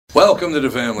Welcome to the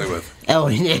family with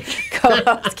Ellie Nick.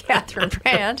 Co-host Catherine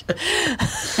Brandt.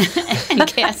 And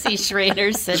Cassie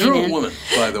Schrader sitting True in. woman,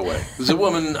 by the way. There's a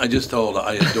woman I just told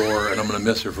I adore, and I'm going to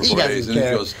miss her for 4 days. And he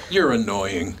goes, "You're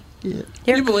annoying." Yeah.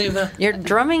 Can you believe that? You're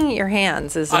drumming your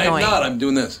hands is annoying. I'm not. I'm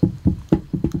doing this.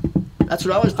 That's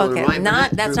what I was doing. Okay, Ryan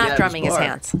that's Burnett not threw drumming me his out of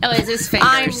hands. Oh, it's his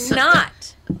fingers. I'm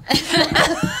not.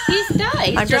 He's not.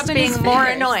 He's I'm just drumming his being more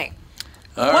fingers. annoying.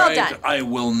 All Well right. done. I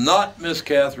will not miss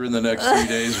Catherine the next 3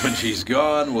 days. When she's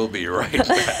gone, we'll be right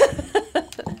back.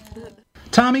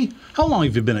 Tommy, how long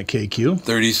have you been at KQ?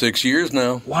 36 years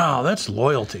now. Wow, that's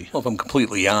loyalty. Well, if I'm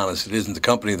completely honest, it isn't the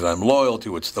company that I'm loyal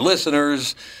to, it's the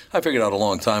listeners. I figured out a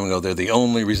long time ago they're the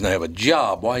only reason I have a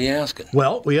job. Why are you asking?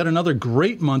 Well, we had another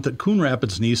great month at Coon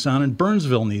Rapids Nissan and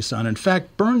Burnsville Nissan. In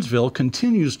fact, Burnsville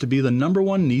continues to be the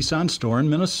 #1 Nissan store in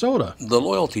Minnesota. The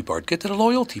loyalty part. Get to the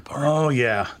loyalty part. Oh,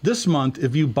 yeah. This month,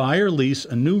 if you buy or lease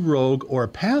a new Rogue or a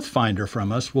Pathfinder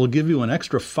from us, we'll give you an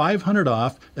extra $500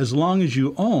 off as long as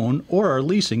you own or are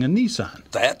leasing a Nissan.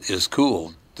 That is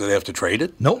cool. Do they have to trade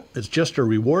it? Nope, it's just a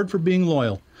reward for being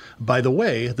loyal. By the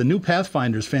way, the new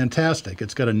Pathfinder's fantastic.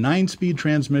 It's got a 9-speed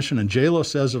transmission, and JLo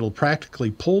says it'll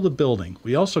practically pull the building.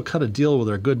 We also cut a deal with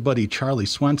our good buddy Charlie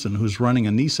Swenson, who's running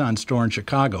a Nissan store in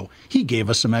Chicago. He gave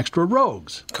us some extra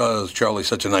Rogues. Because Charlie's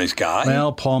such a nice guy?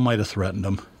 Well, Paul might have threatened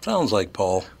him. Sounds like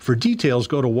Paul. For details,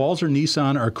 go to Walzer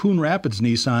Nissan or Coon Rapids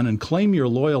Nissan and claim your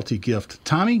loyalty gift.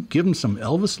 Tommy, give him some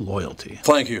Elvis loyalty.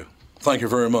 Thank you. Thank you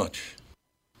very much.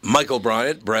 Michael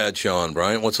Bryant, Bradshaw and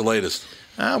Bryant, what's the latest?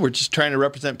 We're just trying to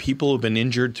represent people who've been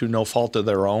injured through no fault of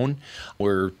their own.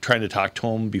 We're trying to talk to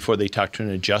them before they talk to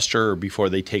an adjuster or before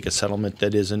they take a settlement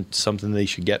that isn't something they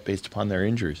should get based upon their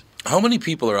injuries. How many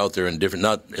people are out there in different,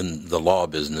 not in the law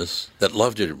business, that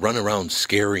love to run around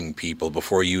scaring people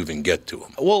before you even get to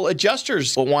them? Well,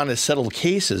 adjusters want to settle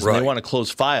cases and they want to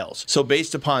close files. So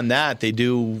based upon that, they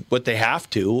do what they have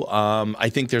to.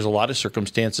 I think there's a lot of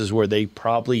circumstances where they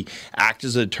probably act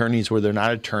as attorneys where they're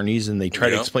not attorneys and they try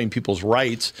to explain people's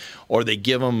rights, or they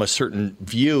give them a certain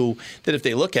view that if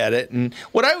they look at it. And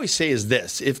what I always say is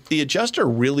this: if the adjuster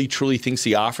really truly thinks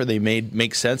the offer they made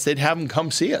makes sense, they'd have them come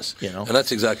see us. And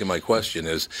that's exactly my question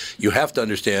is, you have to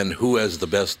understand who has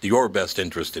your best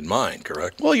interest in mind,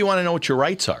 correct? Well, you want to know what your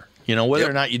rights are. Whether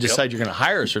or not you decide you're going to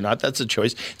hire us or not, that's a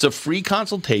choice. It's a free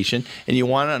consultation, and you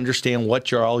want to understand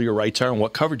what all your rights are and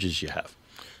what coverages you have.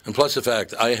 And plus the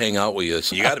fact I hang out with you,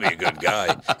 so you got to be a good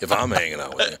guy if I'm hanging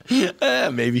out with you.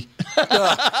 Maybe.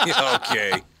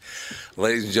 Okay.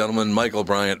 Ladies and gentlemen, Michael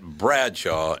Bryant,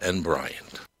 Bradshaw and Bryant.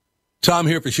 Tom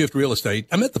here for Shift Real Estate.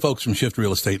 I met the folks from Shift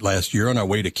Real Estate last year on our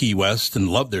way to Key West and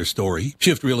loved their story.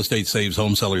 Shift Real Estate saves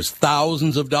home sellers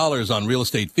thousands of dollars on real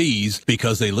estate fees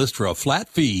because they list for a flat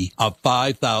fee of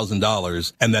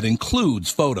 $5,000, and that includes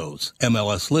photos,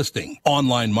 MLS listing,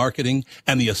 online marketing,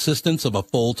 and the assistance of a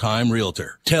full-time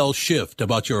realtor. Tell Shift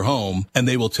about your home, and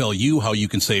they will tell you how you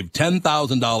can save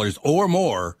 $10,000 or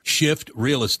more. Shift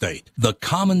Real Estate, the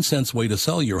common sense way to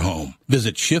sell your home.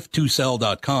 Visit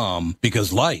shift2sell.com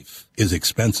because life is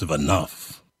expensive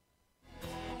enough.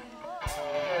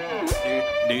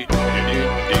 We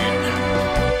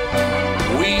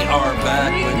are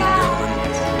back, ladies and gentlemen.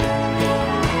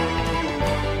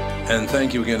 And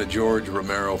thank you again to George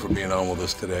Romero for being on with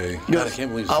us today. God, I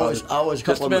can't believe it's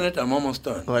just a minute. I'm almost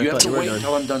done. Oh, you have to wait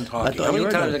until I'm done talking. How many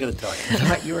times I got to tell you? I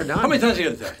thought you were done. How many times I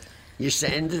got to tell you? You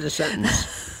ended the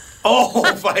sentence. Oh,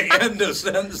 if I end the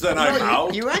sentence, then I'm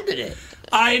out. You ended it.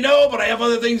 I know, but I have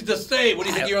other things to say. What do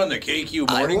you think you're on the KQ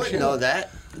morning I wouldn't know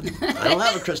that. I don't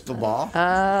have a crystal ball.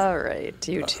 All right,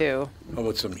 you too. How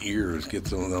about some ears? Get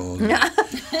some of those.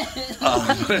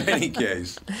 But in any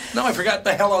case. No, I forgot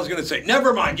the hell I was going to say.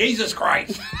 Never mind. Jesus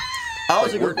Christ. I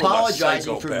was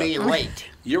apologizing for being late.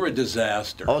 You're a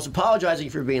disaster. I was apologizing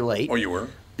for being late. Oh, you were?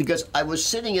 Because I was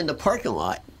sitting in the parking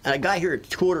lot, and I got here at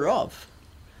 2:15.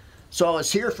 So I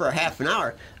was here for a half an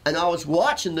hour, and I was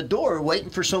watching the door, waiting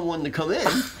for someone to come in.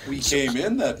 We came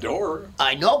in that door.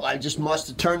 I know, but I just must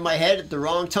have turned my head at the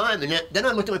wrong time. And then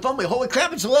I looked at my phone, holy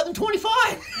crap, it's 11:25.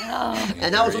 Oh.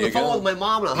 And I was on the phone with my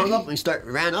mom, and I hung up and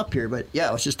ran up here. But yeah,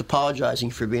 I was just apologizing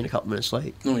for being a couple minutes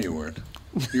late. No, you weren't.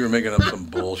 You were making up some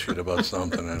bullshit about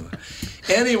something.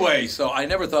 Anyway, so I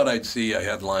never thought I'd see a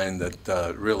headline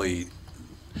that really...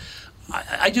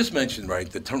 I just mentioned,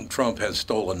 right, that Trump has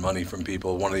stolen money from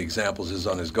people. One of the examples is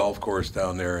on his golf course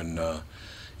down there in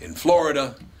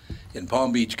Florida, in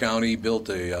Palm Beach County. Built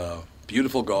a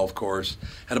beautiful golf course,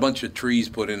 had a bunch of trees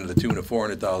put in to the tune of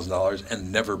 $400,000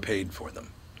 and never paid for them.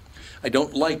 I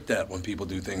don't like that when people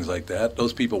do things like that.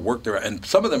 Those people worked there, and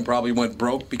some of them probably went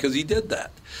broke because he did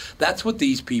that. That's what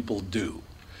these people do.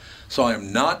 So I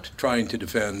am not trying to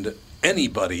defend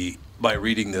anybody by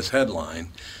reading this headline,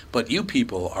 but you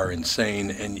people are insane,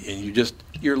 and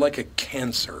you're like a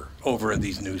cancer over in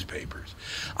these newspapers.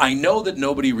 I know that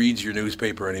nobody reads your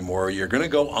newspaper anymore. You're going to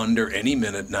go under any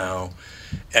minute now,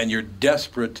 and you're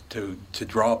desperate to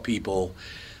draw people,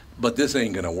 but this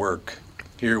ain't going to work.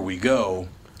 Here we go.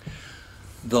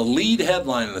 The lead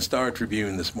headline in the Star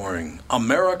Tribune this morning,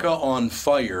 America on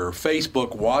fire,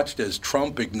 Facebook watched as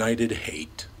Trump ignited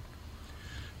hate.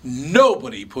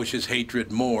 Nobody pushes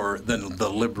hatred more than the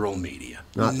liberal media.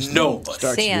 Nobody.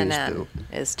 CNN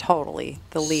is totally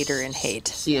the leader in hate.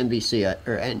 CNBC,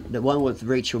 and the one with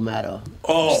Rachel Maddow.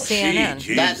 Oh, CNN.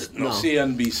 Jesus.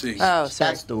 CNBC. Oh,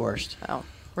 sorry. That's the worst. Oh,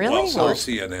 really? Well, so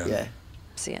CNN. Yeah.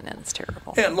 CNN's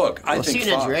terrible. And look, I think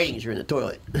CNN's Fox, ratings are in the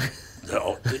toilet.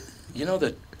 you know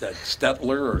that Stelter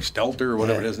or Stelter or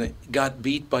whatever it is, got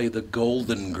beat by the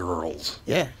Golden Girls.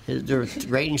 Yeah, their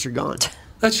ratings are gone.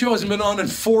 That show hasn't been on in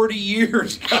 40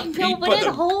 years. No, but it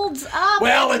holds up.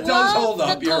 Well, it does love hold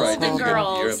up. the You're right. Golden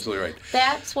Girls. You're absolutely right.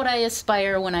 That's what I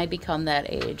aspire when I become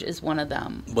that age, is one of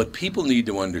them. But people need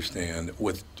to understand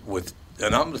with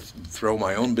and I'm going to throw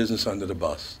my own business under the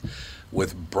bus.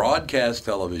 With broadcast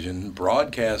television,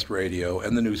 broadcast radio,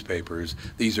 and the newspapers,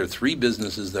 these are three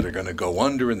businesses that are going to go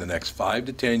under in the next 5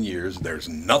 to 10 years. There's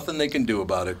nothing they can do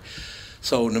about it.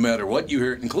 So no matter what you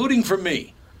hear, including from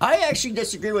me, I actually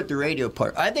disagree with the radio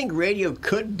part. I think radio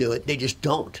could do it. They just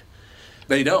don't.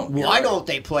 They don't. Why don't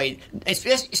they play?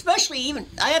 Especially even,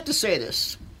 I have to say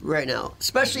this right now,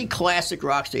 especially classic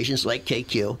rock stations like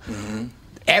KQ. Mm-hmm.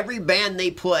 Every band they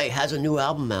play has a new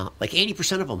album out, like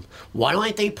 80% of them. Why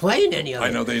aren't they playing any of it? I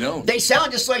know they don't. They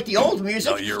sound just like the old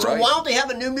music. No, you're so right. why don't they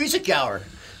have a new music hour?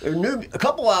 Or a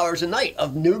couple hours a night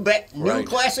of new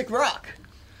classic rock.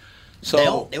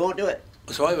 So they won't do it.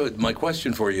 So my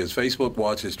question for you is, Facebook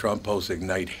watches Trump posts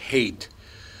ignite hate,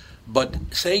 but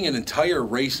saying an entire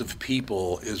race of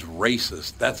people is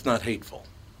racist, that's not hateful.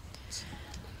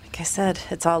 Like I said,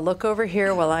 it's all look over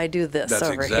here while I do this That's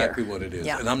over here. That's exactly what it is.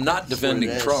 Yeah. And I'm not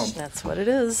defending Trump. That's what it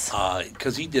is.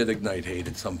 Because he did ignite hate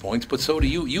at some points, but so do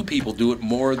you. You people do it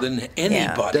more than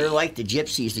anybody. Yeah. They're like the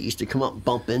gypsies that used to come up and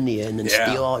bump into you and then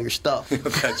steal all your stuff.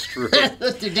 That's true. That's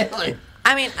what they're doing.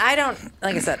 I mean, I don't,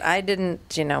 like I said, I didn't,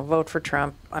 vote for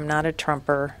Trump. I'm not a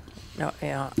Trumper. No,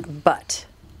 but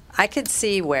I could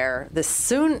see where as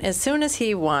soon as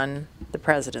he won the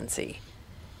presidency,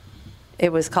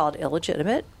 it was called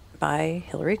illegitimate by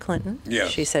Hillary Clinton.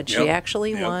 Yes. She said she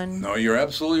actually won. No, you're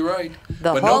absolutely right.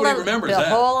 But nobody remembers that.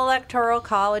 The whole Electoral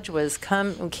College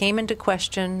came into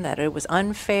question, that it was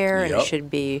unfair and it should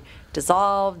be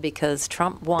dissolved because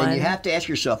Trump won. And you have to ask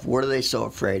yourself, what are they so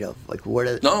afraid of? Like,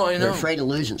 I know. They're afraid of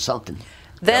losing something.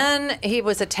 Then he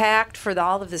was attacked for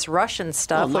all of this Russian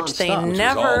stuff, which they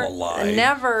never.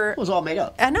 It was all made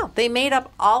up. I know. They made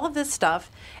up all of this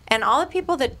stuff, and all the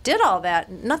people that did all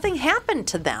that, nothing happened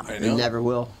to them. I know. They never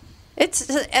will.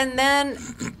 And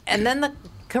then the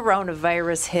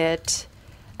coronavirus hit,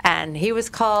 and he was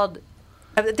called.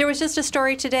 There was just a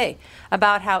story today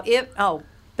about how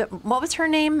what was her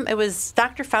name? It was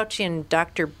Dr. Fauci and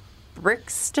Dr.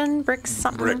 Bricks, the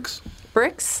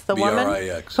woman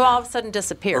B-R-I-X, who all of a sudden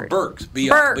disappeared. Or Birx,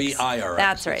 Birx. B-I-R-X.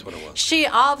 That's right. What it was. She,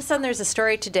 all of a sudden, there's a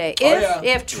story today.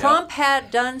 If Trump had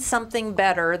done something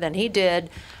better than he did,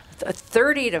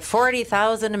 30 to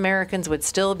 40,000 Americans would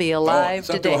still be alive it's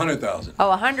today. Up to 100,000. Oh,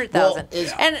 100,000.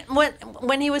 Well, and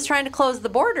when he was trying to close the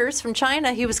borders from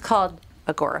China, he was called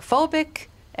agoraphobic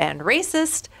and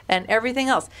racist and everything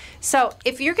else. So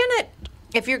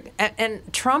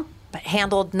and Trump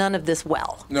handled none of this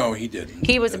well. No, he didn't.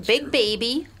 He was That's a big true.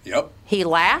 baby. Yep. He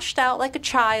lashed out like a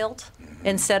child.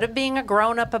 Instead of being a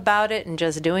grown-up about it and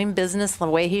just doing business the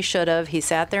way he should have, he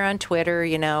sat there on Twitter,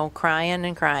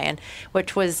 crying,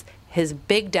 which was his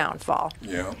big downfall.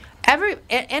 Yeah.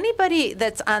 Anybody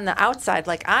that's on the outside,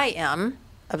 like I am,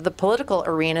 of the political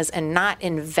arenas and not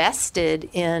invested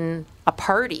in a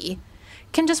party,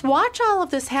 can just watch all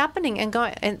of this happening and go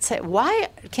and say, why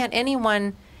can't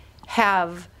anyone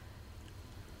have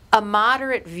a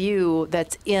moderate view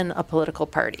that's in a political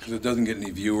party? Because it doesn't get any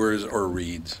viewers or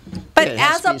reads. But Yeah, it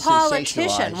has as to a be politician,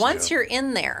 sensationalized, once you're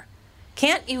in there,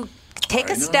 can't you take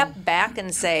a step back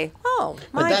and say, oh,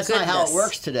 my But that's goodness. not how it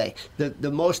works today.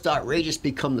 The most outrageous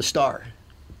become the star.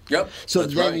 Yep. So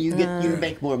that's then right. you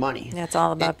make more money. Yeah, it's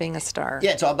all about being a star.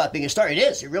 Yeah, it's all about being a star. It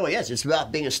is. It really is. It's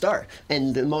about being a star.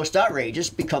 And the most outrageous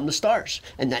become the stars.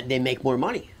 And that they make more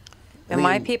money. And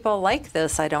why people like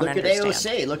this, I don't understand. Look at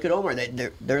AOC. Look at Omar.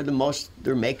 They're the most.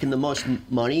 They're making the most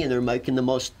money, and they're making the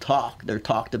most talk. They're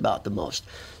talked about the most.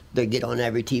 They get on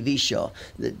every TV show.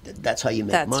 That's how you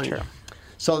make money. That's true.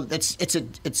 So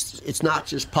it's not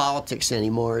just politics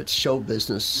anymore. It's show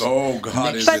business. Oh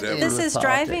God, is But it ever? this is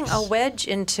driving a Politics. wedge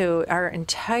into our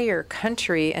entire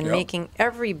country and Yep. making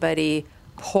everybody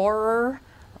poorer,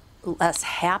 less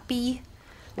happy.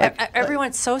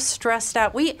 Everyone's so stressed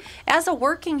out. As a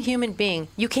working human being,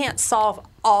 you can't solve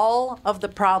all of the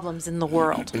problems in the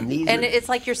world. And It's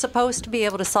like you're supposed to be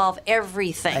able to solve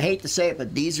everything. I hate to say it,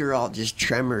 but these are all just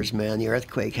tremors, man. The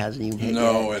earthquake hasn't even hit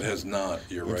No, yet. it has not.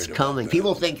 You're right. It's about coming. that.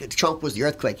 People think that Trump was the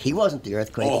earthquake. He wasn't the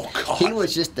earthquake. Oh, God. He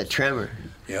was just the tremor.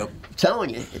 Yep. I'm telling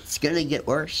you, it's going to get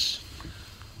worse.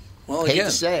 Well, Hate again,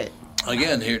 to say it.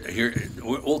 Again, here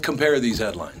we'll compare these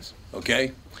headlines,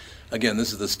 okay? Again,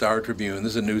 this is the Star Tribune.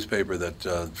 This is a newspaper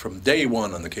that from day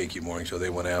one on the KQ Morning Show, they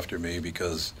went after me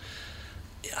because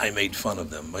I made fun of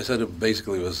them. I said it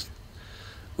basically was,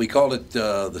 we called it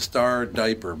the Star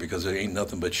Diaper because there ain't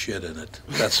nothing but shit in it.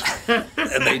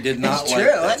 And they did not That's like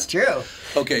true. that. That's true.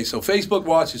 Okay, so Facebook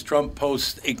watches Trump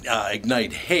post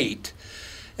ignite hate,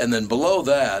 and then below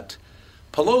that,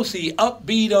 Pelosi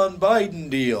upbeat on Biden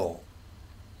deal.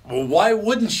 Well, why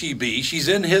wouldn't she be? She's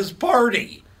in his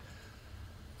party.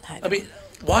 I mean,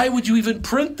 why would you even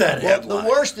print that Well, headline? the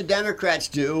worst the Democrats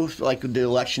do, like the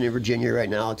election in Virginia right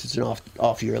now, it's an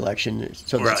off-year election,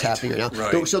 so that's Right, happening right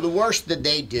now. right. So the worse that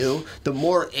they do, the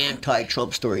more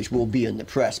anti-Trump stories will be in the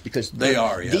press because They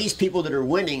are, yes. these people that are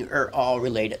winning are all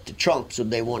related to Trump, so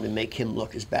they want to make him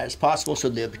look as bad as possible, so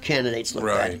the candidates look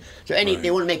Right, bad. So right.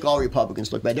 they want to make all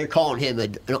Republicans look bad. They're calling him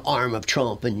an arm of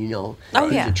Trump, and Oh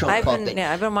he's yeah, a Trump I've puppet.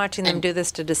 been watching them do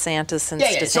this to DeSantis since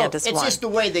Yeah, so DeSantis it's won. just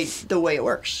the way it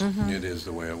works. It is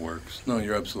the way it works. No,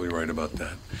 you're absolutely right about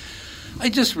that. I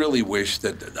just really wish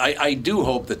that I do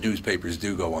hope that newspapers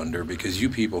do go under because you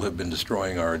people have been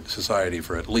destroying our society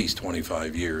for at least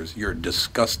 25 years. You're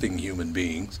disgusting human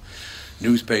beings.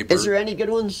 Newspaper. Is there any good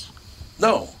ones?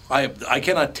 No, I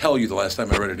cannot tell you the last time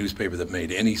I read a newspaper that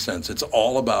made any sense. It's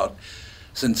all about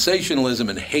sensationalism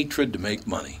and hatred to make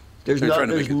money. There's They're trying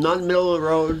to there's make it- none middle of the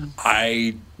road.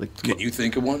 Can you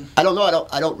think of one? I don't know.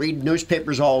 I don't read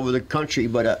newspapers all over the country,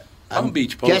 but Palm I'm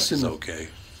Beach Post guessing is okay,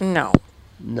 No,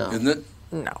 no. isn't it?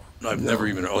 no, I've never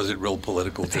even. Oh, is it real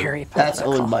political too? very That's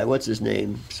political. owned by what's his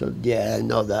name. So yeah, I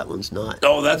know that one's not.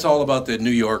 Oh, that's all about the New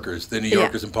Yorkers. The New Yeah.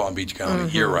 Yorkers in Palm Beach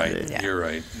County. You're right. Yeah. You're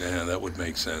right. Yeah, that would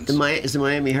make sense. Is the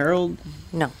Miami Herald?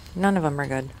 No, none of them are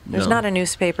good. There's No. not a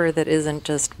newspaper that isn't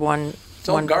just one. It's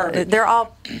all garbage. They're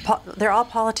all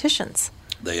politicians.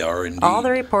 They are indeed. All the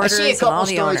I reporters see a and couple all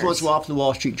the stories owners. once in a while from the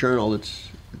Wall Street Journal that's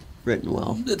written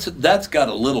well. That's got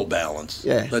a little balance.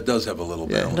 Yeah. That does have a little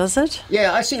Yeah. balance. Does it?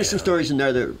 Yeah, I've seen some stories in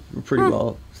there that were pretty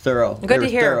well thorough. Good They to were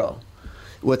hear. Thorough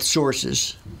with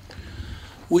sources.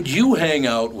 Would you hang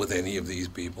out with any of these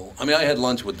people? I mean, I had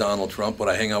lunch with Donald Trump. Would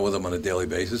I hang out with him on a daily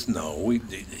basis? No.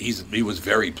 He was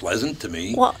very pleasant to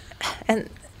me. Well, and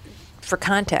for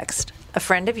context, a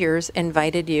friend of yours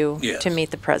invited you Yes. to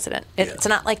meet the president. It's Yes.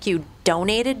 not like you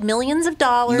donated millions of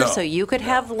dollars No, so you could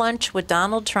have lunch with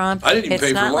Donald Trump. I didn't even It's pay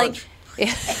for not lunch.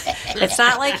 It's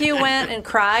not like you went and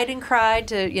cried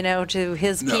to to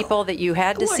his No. people that you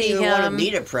had to Who wouldn't see even want to him.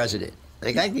 meet a president?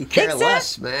 Like I could care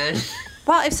less, man.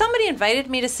 Well, if somebody invited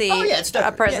me to see Oh, yeah, it's a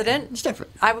different. president, Yeah, it's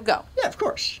different. I would go. Yeah, of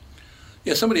course.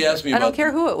 Yeah, somebody asked me I about. don't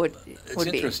care who it would It's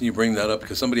be. interesting you bring that up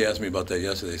because somebody asked me about that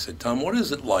yesterday. They said, Tom, what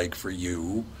is it like for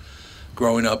you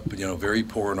growing up, very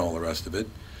poor and all the rest of it,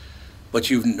 but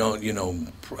you've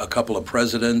known, a couple of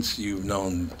presidents, you've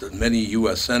known many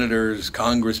U.S. senators,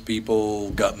 Congress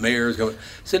people, got mayors.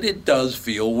 Said it does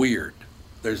feel weird.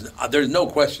 There's no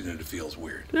question that it feels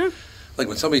weird. Like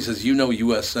when somebody says,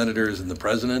 U.S. senators and the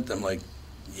president, I'm like,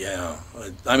 yeah.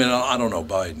 I mean, I don't know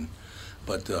Biden,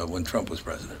 but when Trump was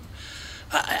president.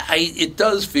 It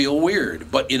does feel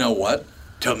weird, but you know what?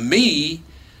 To me,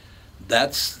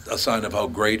 that's a sign of how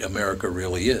great America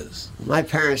really is. My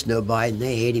parents know Biden.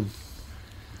 They hate him.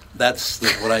 That's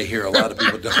what I hear. A lot of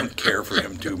people don't care for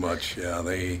him too much. Yeah,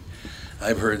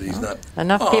 I've heard he's not.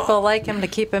 Enough people like him to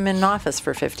keep him in office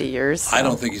for 50 years. I so.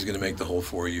 don't think he's going to make the whole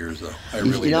 4 years, though. I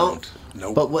really You don't.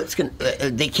 Nope. But what's going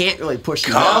they can't really push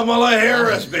him out. Kamala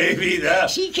Harris, baby.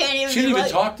 She can't even. She didn't do even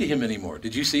right. talk to him anymore.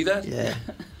 Did you see that? Yeah.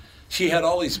 She had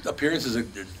all these appearances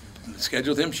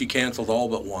scheduled with him. She canceled all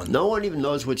but one. No one even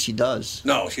knows what she does.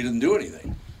 No, she didn't do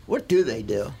anything. What do they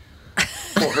do?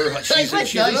 Well, she's What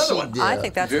she's does another she one. do? I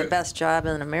think that's the Very- best job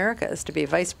in America is to be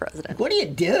vice president. What do you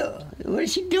do? What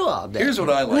does she do all day? Here's what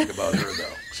I like about her,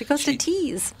 though. She goes to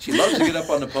tease. She loves to get up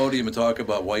on the podium and talk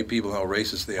about white people and how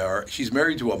racist they are. She's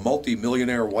married to a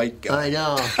multi-millionaire white guy. I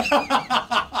know.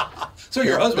 So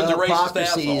your husband's a racist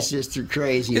hypocrisy asshole. is just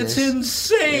crazy. It's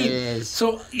insane. It is.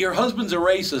 So your husband's a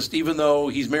racist even though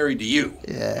he's married to you.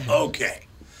 Yeah. Okay.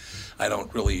 I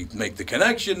don't really make the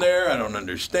connection there. I don't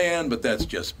understand, but that's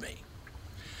just me.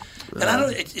 And I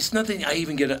don't. It's nothing. I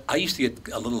even get. I used to get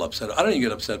a little upset. I don't even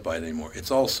get upset by it anymore. It's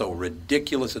all so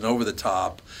ridiculous and over the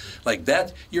top, like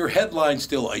that. Your headline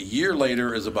still a year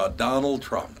later is about Donald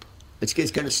Trump. It's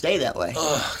going to stay that way.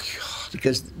 Oh God!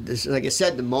 Because this, like I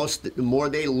said, the more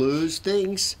they lose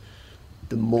things,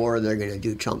 the more they're going to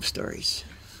do Trump stories.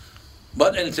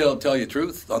 But and to tell you the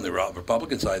truth, on the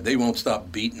Republican side, they won't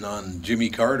stop beating on Jimmy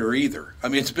Carter either. I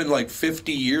mean, it's been like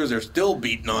 50 years; they're still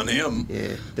beating on him.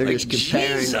 Yeah, they're like, just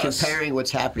comparing what's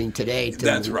happening today to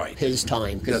That's right. his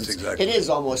time. That's exactly. It is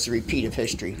almost a repeat of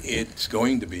history. It's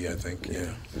going to be, I think.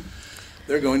 Yeah,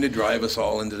 they're going to drive us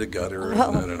all into the gutter. And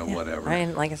I don't know, whatever. I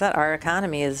mean, like I said, our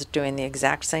economy is doing the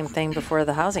exact same thing before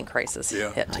the housing crisis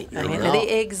hit. I mean,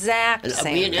 the exact same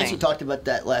thing. Me and Nancy talked about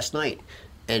that last night,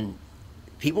 and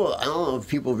people, I don't know if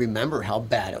people remember how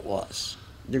bad it was.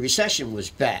 The recession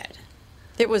was bad.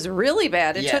 It was really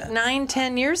bad. It took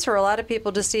 9-10 years for a lot of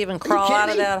people just to even crawl out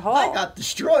of that hole. I got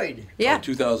destroyed. Yeah.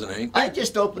 2008. I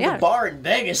just opened a bar in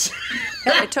Vegas.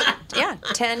 It took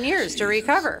 10 years to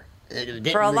recover.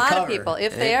 For a lot of people,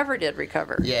 if they ever did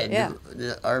recover. Yeah.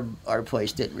 Our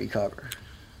place didn't recover.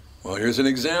 Well, here's an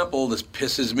example. This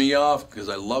pisses me off because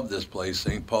I love this place.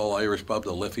 St. Paul Irish Pub,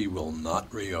 the Liffey, will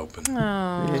not reopen.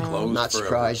 Closed Not forever.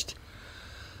 Surprised.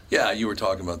 Yeah, you were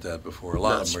talking about that before. A lot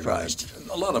Not of them surprised.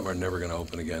 a lot of them are never going to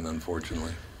open again,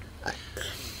 unfortunately.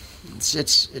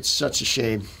 It's such a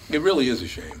shame. It really is a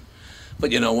shame.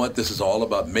 But you know what? This is all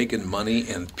about making money,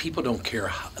 and people don't care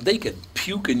how. They could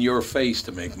puke in your face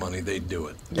to make money. They'd do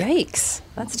it. Yikes.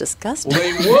 That's disgusting.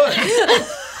 They would.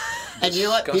 And you know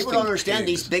what? People Disgusting don't understand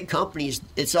pigs. these big companies.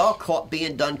 It's all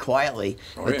being done quietly.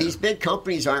 But these big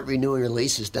companies aren't renewing their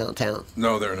leases downtown.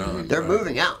 No, they're not. They're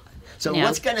moving out. So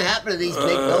what's going to happen to these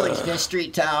big buildings, Fifth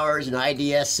Street Towers and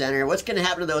IDS Center? What's going to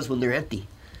happen to those when they're empty?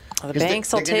 The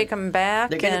banks will take them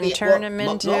back and turn them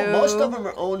into. Most of them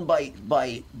are owned by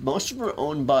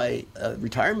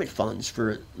retirement funds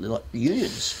for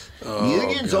unions.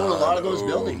 Unions own a lot of those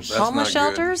buildings. That's homeless not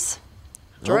good. shelters,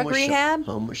 drug rehab.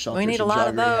 Homeless shelters. We need a and lot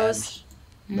of drug those.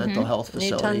 rehabs, mental health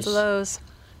facilities. Need tons of those.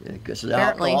 Yeah, because they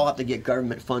Apparently. all have to get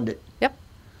government funded. Yep.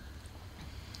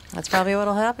 That's probably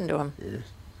what'll happen to them. Yeah.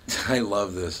 I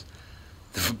love this.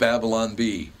 The Babylon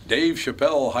Bee. Dave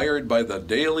Chappelle hired by the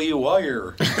Daily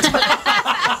Wire.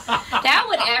 That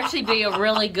would actually be a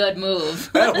really good move.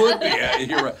 That would be. Yeah,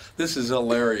 you're right. This is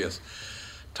hilarious.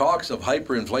 Talks of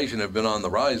hyperinflation have been on the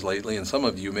rise lately, and some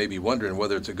of you may be wondering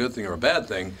whether it's a good thing or a bad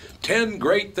thing. 10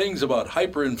 great things about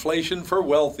hyperinflation for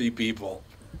wealthy people.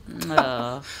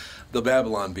 The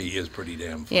Babylon Bee is pretty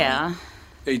damn funny. Yeah.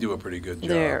 They do a pretty good job.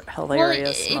 They're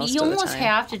hilarious most you of the almost time.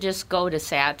 have to just go to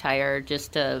satire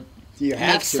just to You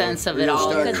have make to. sense of You'll it all.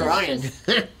 start 'cause it's crying.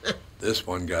 just- This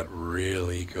one got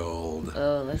really cold.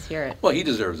 oh, let's hear it. Well, he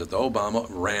deserves it, though. Obama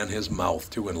ran his mouth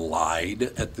to and lied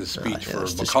at this speech for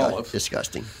It's McAuliffe.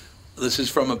 disgusting. This is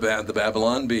from the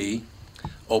Babylon Bee.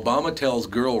 Obama tells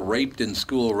girl raped in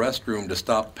school restroom to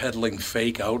stop peddling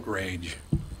fake outrage.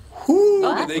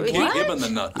 What? They kick him in the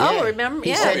nut. Oh, remember? He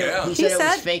Yeah. said, Yeah. He said it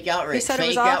was fake outrage. He said it fake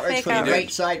was all outrage fake from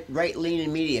outrage. the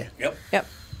right-leaning media. Yep. Yep.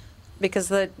 Because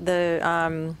the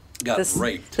Got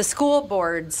raped. the school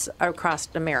boards across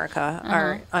America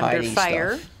are under Hiding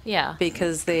fire stuff. Yeah.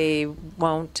 because they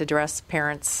won't address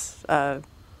parents'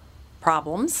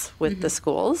 problems with the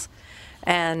schools.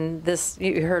 And this,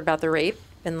 you heard about the rape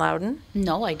in Loudon?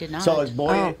 No, I did not. So his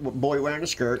boy wearing a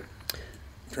skirt.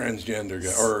 Transgender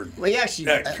guy. Or Well, you actually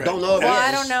Yeah, don't know if Well, it I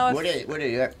is. don't know if- What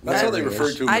is that's how they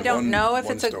refer to him I in don't one, know if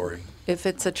one it's a story.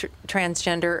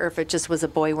 transgender or if it just was a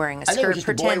boy wearing a I think skirt it was just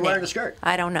a boy pretending. wearing a skirt.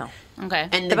 I don't know. Okay.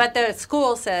 And But the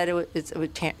school said it was a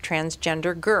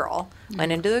transgender girl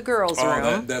went into the girls' Oh,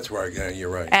 room that's where you're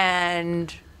right.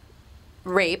 and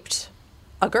raped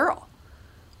a girl.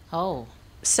 oh.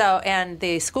 So, and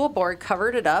the school board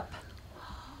covered it up,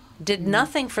 did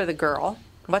nothing for the girl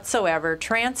whatsoever,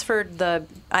 transferred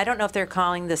I don't know if they're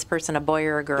calling this person a boy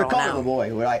or a girl they're calling now. him a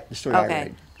boy. The story I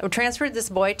Okay. read. Transferred this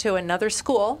boy to another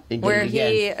school And did where it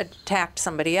he again. attacked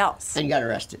somebody else. And got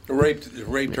arrested.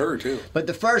 Raped her, too. But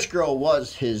the first girl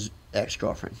was his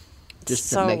ex-girlfriend. Just to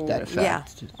So, make that a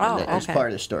fact. yeah. Oh, That's okay. part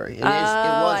of the story. It was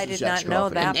I his did not know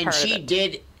ex-girlfriend. that and part of she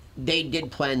it. they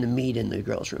did plan to meet in the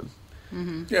girls' room.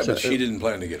 Yeah, but she didn't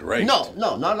plan to get raped. No,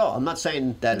 not at all. I'm not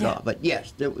saying that at all. But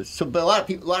yes, there was. So, but a lot of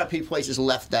people places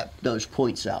left those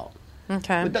points out.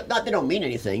 Okay. But not they don't mean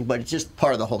anything, but it's just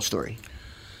part of the whole story.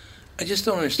 I just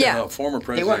don't understand Yeah. how a former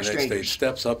president weren't of the United strangers. States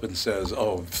steps up and says,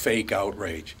 "Oh, fake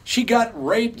outrage. She got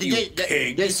raped, you Did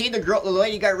pig." you see the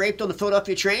lady got raped on the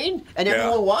Philadelphia train, and Yeah.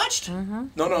 everyone watched? Mm-hmm.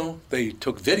 No, they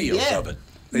took videos Yeah. of it.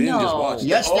 They didn't just watch it.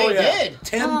 Yes, they did.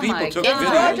 10 people took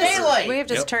God. videos. Daylight. We have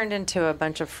just turned into a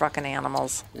bunch of fucking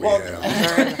animals. Well,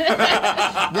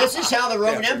 Yeah. this is how the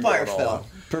Roman Yeah, Empire forget it all. fell.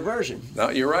 Perversion. No,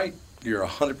 you're right. You're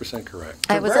 100% correct.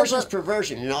 Perversion is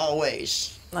perversion in all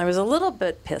ways. I was a little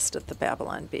bit pissed at the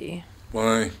Babylon Bee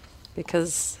Why?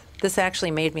 because this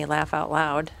actually made me laugh out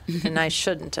loud, and I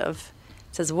shouldn't have.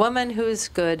 It says, woman who's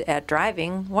good at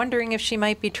driving, wondering if she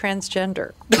might be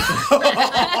transgender.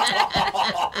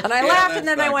 And I laughed, and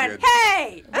then I went, good.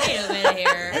 hey! Wait a minute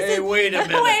here. Hey, wait a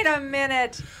minute. Wait a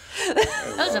minute.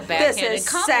 That was a This backhanded is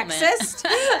compliment.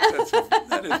 sexist.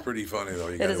 That is pretty funny, though.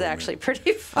 It is actually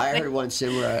pretty funny. I heard one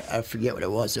similar. I forget what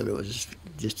it was. But it was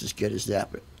just as good as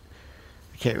that, but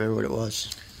I can't remember what it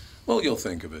was. Well, you'll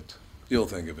think of it. You'll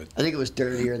think of it. I think it was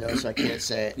dirtier though, so I can't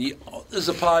say it. This is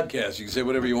a podcast. You can say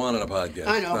whatever you want on a podcast.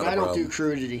 I know, Not but a I don't problem. do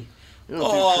crudity. I don't do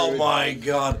Oh crudity. my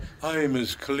God! I'm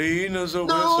as clean as a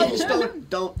No, whistle. just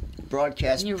don't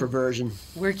broadcast perversion.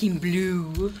 Working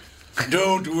blue.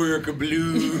 Don't work a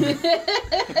blue.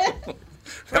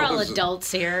 We're all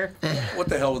adults here. What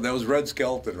the hell? That was Red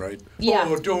Skelton, right? Yeah.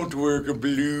 Oh, don't work a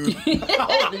blue.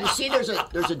 Oh, did you see? There's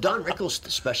a Don Rickles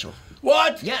special.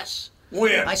 What? Yes,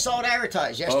 When? I saw it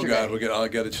advertised Oh yesterday. God, I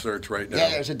got to search right now. Yeah,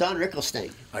 there's a Don Rickles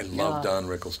thing. I love Don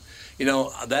Rickles. You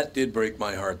know, that did break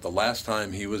my heart. The last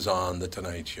time he was on the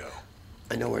Tonight Show.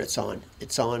 I know where it's on.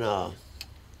 It's on.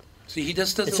 See, he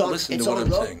just doesn't It's on. listen It's to what on.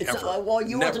 I'm Ro- saying. it's ever. well,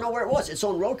 you want to Never. know where it was? It's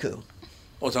on Roku.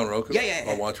 Oh, it's on Roku? Yeah.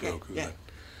 I'll watch yeah, Roku yeah. then.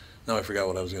 Now I forgot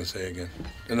what I was going to say again.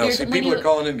 And now Here's- see, when people you- are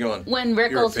calling in going, When "You're a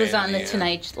Rickles was fan on of the Ann."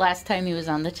 Tonight, last time he was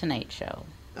on the Tonight Show.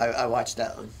 I watched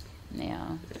that one.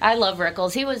 Yeah, I love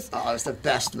Rickles. He was Oh, it's the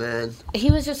best, man.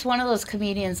 just one of those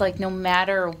comedians. Like no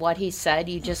matter what he said,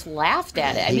 you just laughed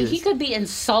at it. I He mean, was- he could be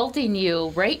insulting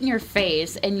you right in your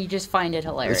face, and you just find it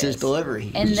hilarious. It's his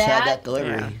delivery. And he just had that that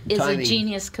delivery. is Timing. a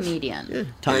genius comedian. Yeah, He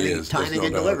timing, is, there's timing no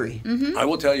and doubt. delivery. I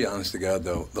will tell you, honest to God,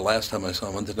 though, the last time I saw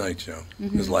him on The Tonight Show,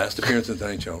 his last appearance on The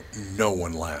Tonight Show, no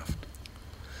one laughed.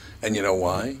 And you know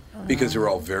why? Because they were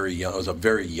all very young. It was a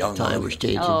very young Time was audience.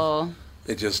 changing. Oh,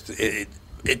 It just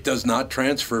it does not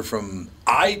transfer from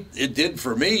it did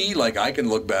for me. Like I can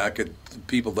look back at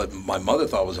people that my mother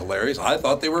thought was hilarious. I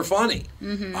thought they were funny.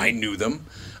 I knew them.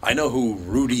 I know who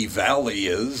Rudy Valley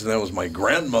is, and that was my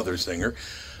grandmother's singer.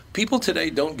 People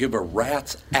today don't give a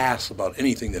rat's ass about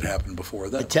anything that happened before I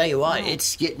that. tell you what,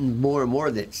 it's getting more and more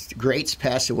that greats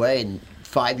pass away, and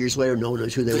 5 years later, no one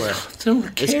knows who they were.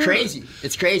 Don't It's care. crazy.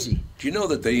 It's crazy. Do you know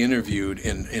that they interviewed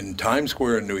in Times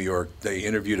Square in New York? They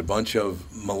interviewed a bunch of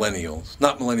millennials.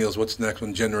 Not millennials. What's the next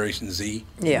one? Generation Z.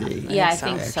 Yeah. yeah, I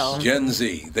think so. Gen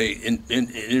Z. They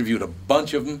interviewed a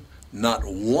bunch of them. Not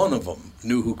one of them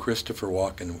knew who Christopher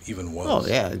Walken even was. Oh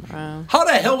yeah, How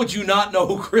the hell would you not know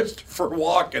who Christopher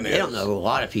Walken is? they don't know who a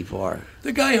lot of people are.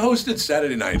 The guy hosted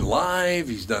Saturday Night Live.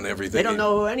 He's done everything. They don't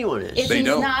know who anyone is. If They he's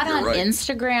don't. not You're on right.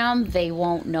 Instagram, they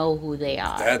won't know who they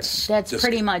are. That's just-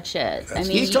 pretty much it. I that's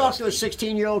mean, You talk to a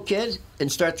 16-year-old kid and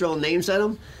start throwing names at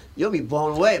him, you'll be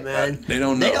blown away, man. They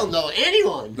don't They know. don't know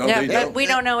anyone. No, Yeah, they but don't. we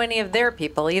don't know any of their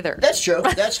people either. That's true.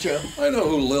 That's true. I know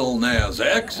who Lil Nas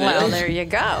X is. Well, there you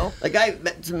go. Like I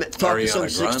talked to some Ariana Grande.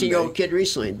 16-year-old kid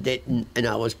recently, and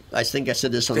I think I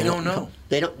said this on. They the- don't know.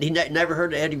 They don't. He never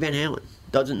heard of Eddie Van Halen.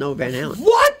 Doesn't know Van Halen.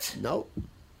 What? No.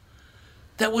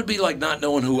 That would be like not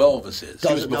knowing who Elvis is. He was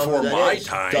Doesn't know before who that my is.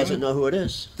 time. Doesn't know who it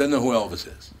is. Doesn't know who Elvis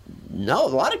is. No, a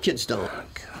lot of kids don't. God,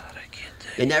 I can't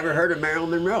take They never heard of Marilyn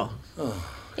Monroe.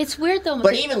 it's weird though.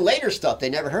 But even later stuff, they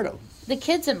never heard of. The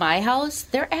kids in my house,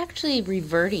 they're actually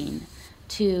reverting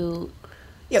to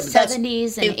Yeah, but that's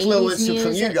 70s and 80s influence music.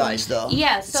 from you guys, though.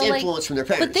 Yeah, It's so like, influence from their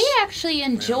parents. But they actually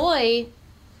enjoy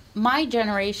my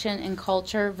generation and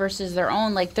culture versus their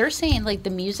own. Like they're saying, like the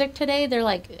music today, they're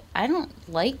like, I don't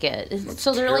like it. That's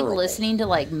So they're like terrible. listening to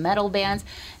like metal bands.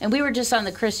 And we were just on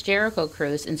the Chris Jericho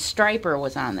cruise, and Stryper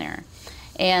was on there.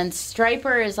 And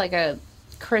Stryper is like a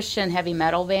Christian heavy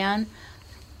metal band.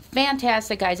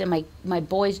 Fantastic guys, and my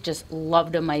boys just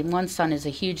loved them. My one son is a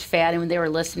huge fan, and they were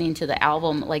listening to the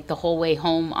album like the whole way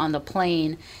home on the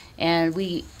plane. And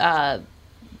we,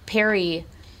 Perry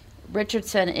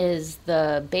Richardson is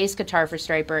the bass guitar for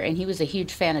Stryper, and he was a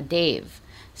huge fan of Dave.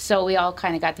 So we all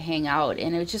kind of got to hang out,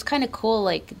 and it was just kind of cool.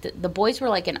 Like the boys were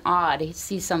like in awe to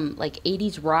see some like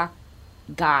 '80s rock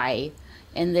guy,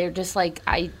 and they're just like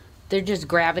they're just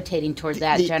gravitating towards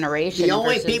that generation. The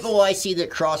only versus- people I see that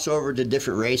cross over to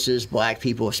different races, black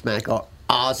people, Hispanic, are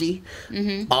Ozzy.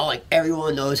 Mm-hmm. All like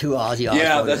everyone knows who Ozzy Osbourne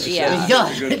Yeah, is. that's Yeah.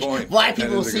 that's a good point. Black That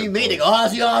people is a see good me, they point. go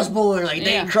Ozzy Osbourne, like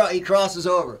Yeah. he crosses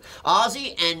over.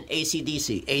 Ozzy and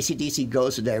AC/DC. AC/DC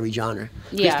goes to every genre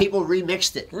because Yeah. people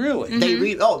remixed it. Really? They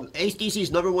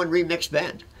AC/DC's #1 remixed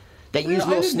band. They use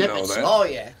Well, I little didn't know snippets. that. Oh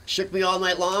yeah, "Shook Me All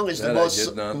Night Long" is the That I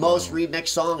did not most know. remixed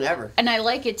song ever. And I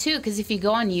like it too because if you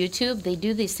go on YouTube, they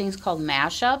do these things called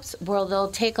mashups where they'll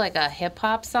take like a hip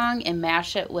hop song and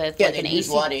mash it with Yeah, like they an use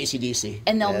AC, a lot of AC/DC.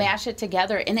 and they'll Yeah. mash it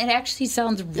together, and it actually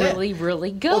sounds really,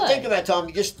 really good. Well, think about it,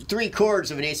 Tom. Just 3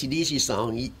 chords of an AC/DC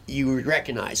song, you would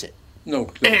recognize it. No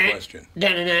question.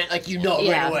 Da-da-da, like you know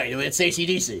Yeah. right away. It's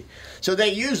AC/DC. So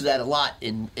they use that a lot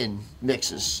in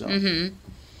mixes. So. Mm-hmm.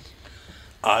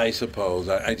 I suppose.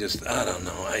 I don't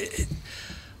know.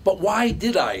 But why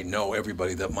did I know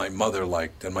everybody that my mother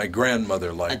liked and my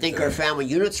grandmother liked? I think our family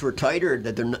units were tighter.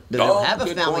 That they Oh, don't have a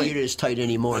good family point. unit as tight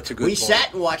anymore. That's a good we point.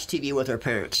 sat and watched TV with our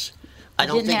parents. I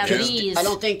don't Didn't think have kids. these. I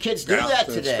don't think kids do Yeah, that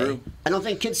that's today. true. I don't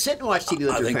think kids sit and watch TV with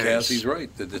I their think parents. Cassie's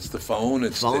right. That it's the phone,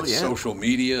 it's yeah. social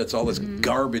media, it's all this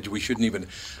garbage we shouldn't even.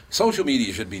 Social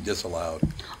media should be disallowed.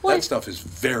 Well, that stuff is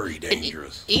very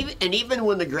dangerous. Even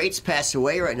when the greats pass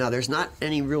away right now, there's not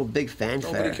any real big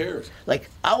fanfare. Nobody cares. Like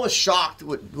I was shocked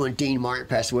when Dean Martin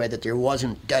passed away that there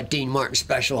wasn't a Dean Martin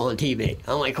special on TV.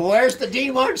 I'm like, where's the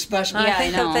Dean Martin special? Yeah, I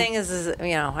think I know. the thing is,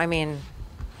 I mean,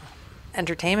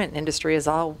 entertainment industry is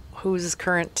all who's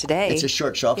current today. It's a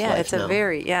short shelf yeah, life it's now. a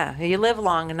very You live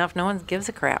long enough, no one gives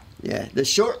a crap. Yeah, the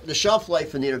shelf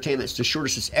life in the entertainment is the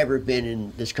shortest it's ever been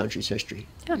in this country's history.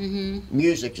 Yeah.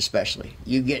 Music, especially,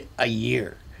 you get a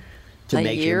year to A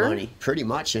make year? your money, pretty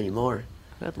much anymore.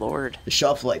 Good Lord. The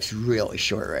shelf life's really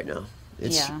short right now.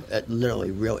 It's Yeah.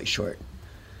 literally really short.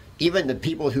 Even the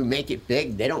people who make it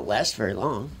big, they don't last very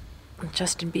long.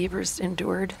 Justin Bieber's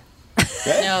endured.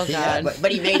 Yeah, Oh, yeah, God.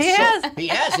 but he made He so, has. he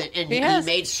hasn't, and He he has.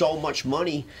 made so much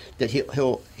money that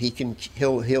he'll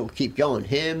keep going.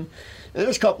 Him, and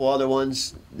there's a couple other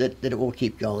ones that it will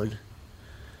keep going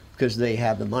because they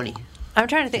have the money. I'm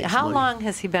trying to think, Takes how money. long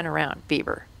has he been around,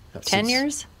 Bieber? 10 Since-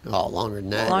 years? Oh, longer than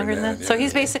that. Longer than that? So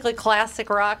he's basically classic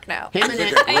rock now. Him and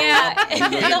Yeah, He's a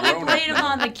they'll grown-up played him now.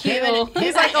 on the queue.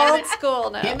 He's like old school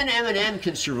now. Him and Eminem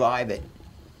can survive it.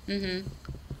 Mm-hmm.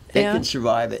 They Yeah. can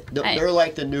survive it. They're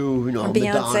like the new, Beyonce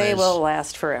Madonnas. will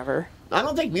last forever. I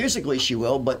don't think musically she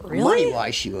will, but Really?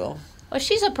 money-wise she will. Well,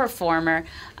 she's a performer.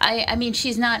 I mean,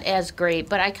 she's not as great,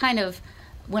 but I kind of,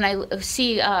 when I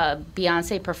see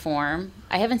Beyonce perform,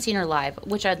 I haven't seen her live,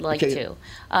 which I'd like Okay.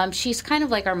 to. She's kind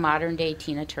of like our modern day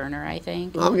Tina Turner, I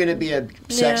think. I'm going to be a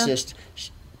sexist.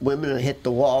 Women will hit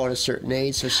the wall at a certain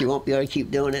age, so she won't be able to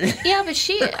keep doing it. Yeah, but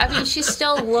she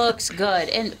still looks good.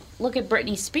 And look at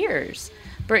Britney Spears.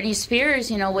 Britney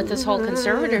Spears, with this whole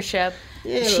conservatorship,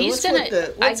 Yeah, she's what's gonna. with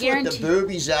the, I what's guarantee. with the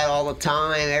boobies out all the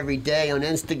time, every day on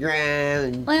Instagram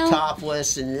and Well,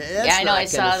 topless, and that's yeah, I know, not I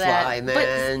saw gonna that. fly, But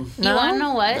man. you want to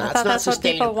know what? No, I it's thought not that's what people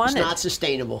sustainable. wanted. It's not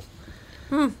sustainable.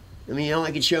 I mean, you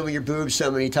only can show me your boobs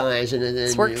so many times, and then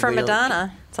It's worked for we don't-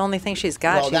 Madonna. It's the only thing she's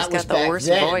got. Well, She's that was got the back worst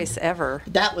then. voice ever.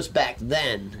 That was back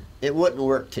then. It wouldn't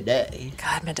work today.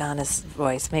 God, Madonna's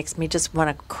voice makes me just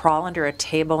want to crawl under a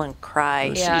table and cry.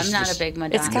 Yeah, She's I'm not just- a big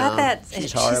Madonna. It's got No, that. she's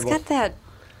She's horrible. got that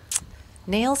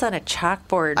nails on a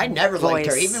chalkboard. I never liked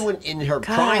her, voice. even when in her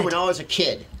God. prime when I was a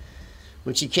kid.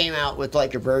 When she came out with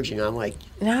Like a Virgin, I'm like,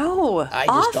 No, I just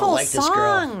awful don't like this song.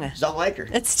 girl. Just don't like her.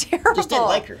 It's terrible. Just didn't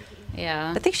like her.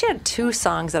 Yeah. I think she had 2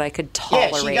 songs that I could Yeah,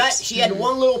 tolerate. she had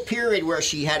one little period where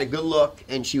she had a good look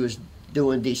and she was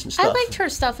doing decent I stuff. liked her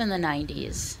stuff in the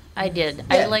 90s. I did.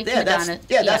 I liked Madonna.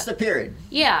 That's the period.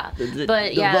 Yeah, but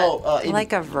The yeah. Vogue,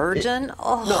 like a virgin.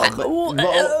 Oh, No, but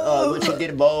Vogue, when she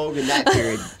did Vogue in that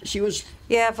period, she was.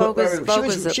 Yeah, Vogue was- Vogue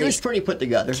was at she was least pretty put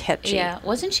together. catchy. Yeah,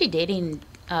 wasn't she dating?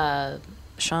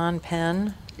 Sean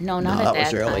Penn. No, not No, at that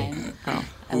was that early. time. Oh. I Who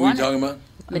are you wanna- talking about?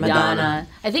 Madonna.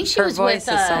 I think she Her was voice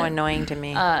with. is so annoying to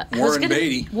me. Warren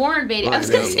Beatty. Warren Beatty. I was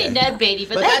Warren going to Beatty, say yeah. Ned Beatty,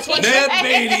 but, But that's that's what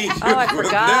Ned Beatty. oh, I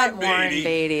forgot Ned Warren Beatty.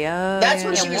 Beatty. Oh, That's yeah.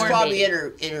 when she was Warren probably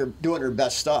Beatty. in her doing her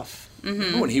best stuff.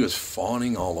 When he was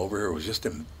fawning all over her, it was just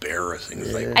embarrassing. It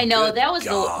was like, I know good that was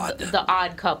God. the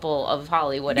odd couple of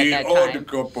Hollywood at The that odd time.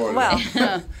 couple.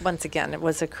 Well, once again, it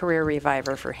was a career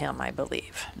reviver for him, I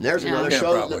believe. And there's another Yeah,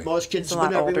 show probably. that most kids He's a would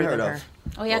lot never older even heard than of. her.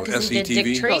 Oh yeah, Oh, because they did SCTV?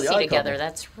 Dick Tracy Oh, The Odd together. Couple.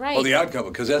 That's right. Oh, The Odd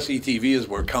Couple, because SCTV is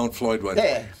where Count Floyd went.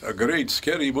 Yeah. A great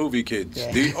scary movie, kids.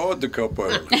 Yeah. The Odd Couple.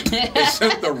 They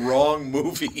sent the wrong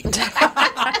movie.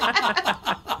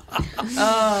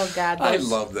 Oh God, I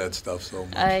those- love that stuff so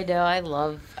much. I know. I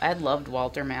loved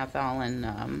Walter Matthau and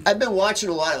I've been watching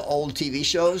a lot of old TV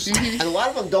shows, Mm-hmm. and a lot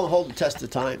of them don't hold the test of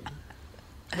time.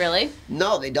 really.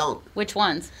 No, they don't. Which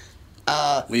ones?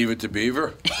 Leave It to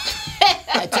Beaver.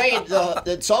 I tell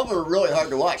you, some of them are really hard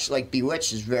to watch. Like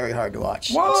Bewitched is very hard to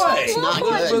watch. Why? It's not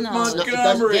Elizabeth good.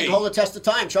 Montgomery. It didn't hold the test of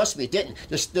time. Trust me, it didn't.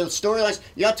 The storylines.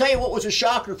 Yeah, I'll tell you what was a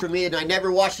shocker for me, and I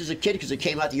never watched as a kid because it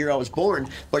came out the year I was born.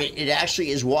 But it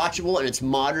actually is watchable, and it's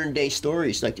modern day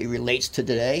stories. Like it relates to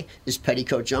today. Is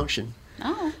Petticoat Junction.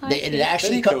 Oh, It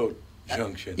actually Petticoat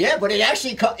Junction. Yeah, but it's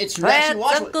actually That's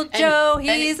watchable. Uncle Joe.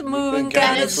 He's moving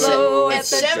kind of slow at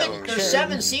the junction. There's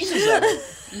 7 seasons of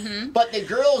it. But the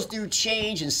girls do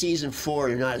change in season 4.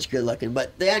 They're not as good looking.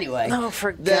 But anyway. Oh,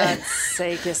 for God's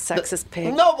sake, you sexist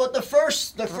pig. No, but the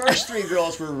first 3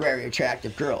 girls were very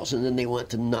attractive girls, and then they went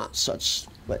to not such.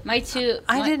 But I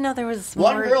didn't know there was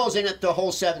one more. girl's in it the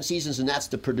whole 7 seasons, and that's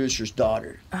the producer's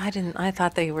daughter. I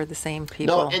thought they were the same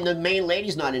people. No, and the main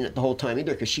lady's not in it the whole time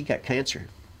either because she got cancer.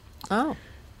 Oh.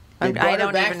 They I brought her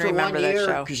don't back even for remember 1 that year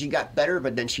show. because she got better,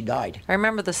 but then she died. I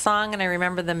remember the song, and I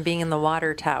remember them being in the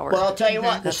water tower. Well, I'll tell you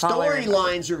what, the That's all I remember.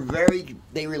 storylines are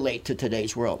they relate to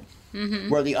today's world,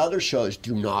 where the other shows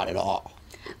do not at all.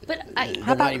 But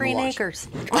How about Green Acres?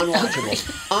 Unwatchable.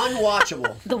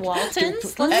 Unwatchable. the Waltons? And,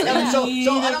 Let's so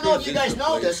I don't know if you guys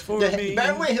know this. The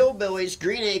Beverly Hillbillies,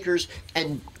 Green Acres,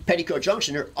 and Petticoat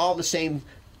Junction are all the same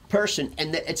person,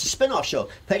 and it's a spin-off show.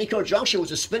 Petticoat Junction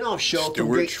was a spin-off show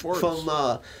Stuart Schwartz.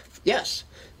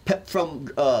 from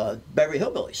Beverly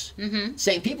Hillbillies.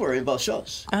 Same people are in both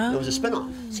shows. It was a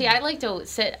spin-off. See, I like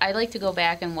to go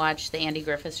back and watch the Andy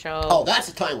Griffith Show. Oh, that's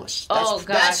a timeless. That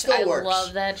gosh, still I works.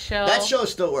 love that show. That show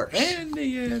still works.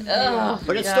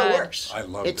 But it still works. I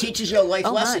love it. Teaches you a life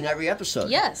lesson my. every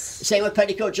episode. Yes. Same with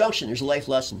Petticoat Junction. There's life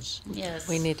lessons. Yes.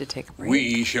 We need to take a break.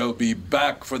 We shall be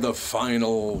back for the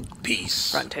final piece.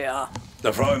 Frontier.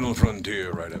 The final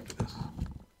frontier right after this.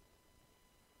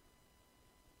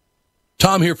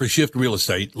 Tom here for Shift Real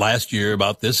Estate. Last year,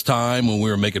 about this time when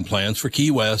we were making plans for Key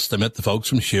West, I met the folks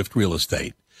from Shift Real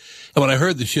Estate. And when I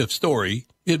heard the Shift story,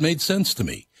 it made sense to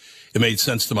me. It made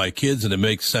sense to my kids, and it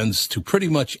makes sense to pretty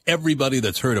much everybody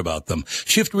that's heard about them.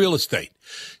 Shift Real Estate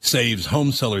saves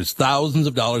home sellers thousands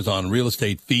of dollars on real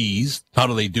estate fees. How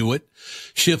do they do it?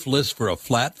 Shift lists for a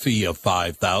flat fee of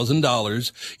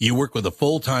 $5,000. You work with a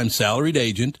full-time salaried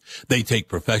agent. They take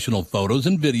professional photos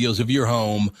and videos of your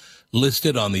home, list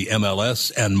it on the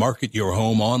MLS, and market your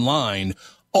home online,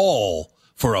 all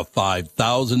for a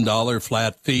 $5,000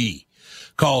 flat fee.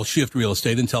 Call Shift Real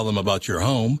Estate and tell them about your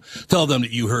home. Tell them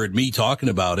that you heard me talking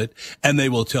about it, and they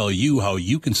will tell you how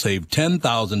you can save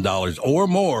 $10,000 or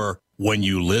more when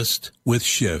you list with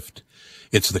Shift.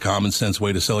 It's the common sense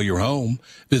way to sell your home.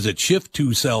 Visit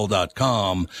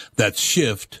shift2sell.com. That's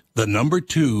shift, the number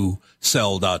 2,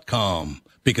 sell.com.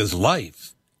 Because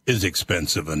life is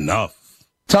expensive enough.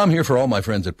 Tom here for all my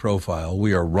friends at Profile.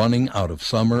 We are running out of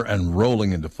summer and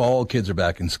rolling into fall. Kids are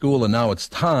back in school, and now it's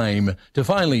time to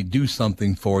finally do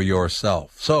something for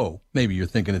yourself. So maybe you're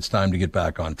thinking it's time to get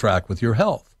back on track with your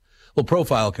health. Well,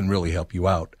 Profile can really help you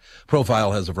out.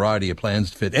 Profile has a variety of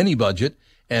plans to fit any budget,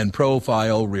 and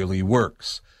Profile really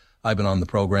works. I've been on the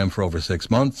program for over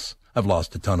 6 months. I've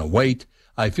lost a ton of weight.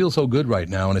 I feel so good right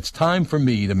now, and it's time for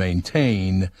me to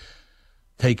maintain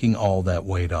taking all that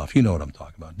weight off. You know what I'm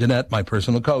talking about. Danette, my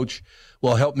personal coach,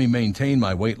 will help me maintain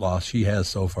my weight loss. She has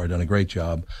so far done a great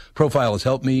job. Profile has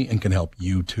helped me and can help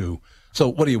you too. So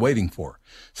what are you waiting for?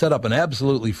 Set up an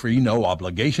absolutely free, no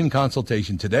obligation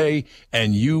consultation today,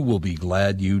 and you will be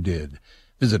glad you did.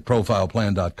 Visit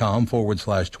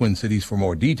profileplan.com/Twin Cities for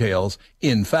more details.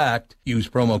 In fact, use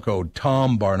promo code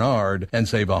Tom Barnard and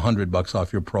save $100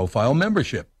 off your Profile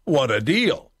membership. What a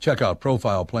deal. Check out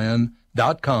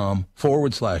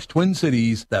profileplan.com/Twin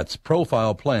Cities. That's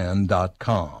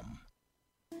profileplan.com.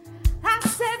 I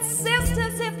said,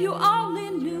 sisters, if you only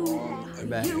knew,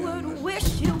 you would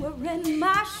wish you were in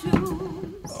my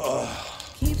shoes.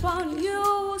 Keep on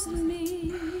using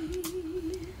me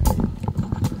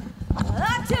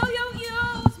until you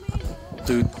use me.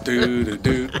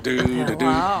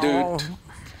 Wow.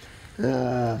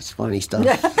 It's funny stuff.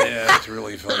 Yeah, it's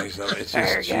really funny stuff. It's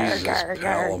just Jesus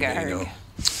Palomino.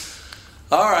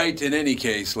 All right. In any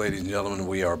case, ladies and gentlemen,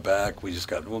 we are back.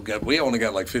 We only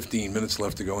got like 15 minutes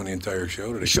left to go in the entire show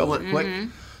today. The show went quick.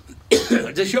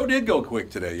 The show did go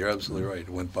quick today. You're absolutely right. It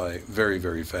went by very,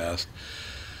 very fast.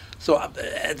 So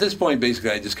at this point,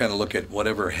 basically, I just kind of look at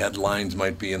whatever headlines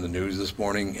might be in the news this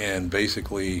morning, and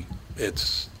basically,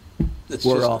 it's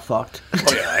We're all fucked. Oh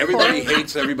yeah, everybody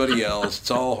hates everybody else. It's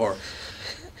all horrible.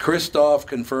 Christoph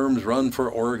confirms run for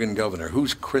Oregon governor.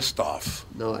 Who's Christoph?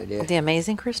 No idea. The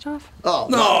amazing Christoph? Oh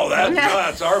No,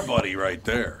 that's our buddy right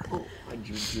there.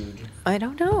 Jude. I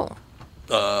don't know.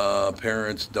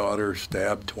 Parents' daughter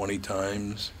stabbed 20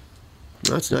 times.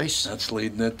 That's nice. That's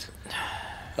leading it.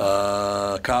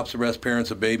 Cops arrest parents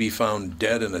of baby found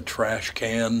dead in a trash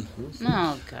can.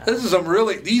 Oh, God.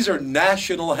 These are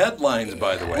national headlines,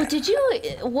 by the way.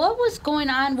 Well, what was going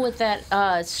on with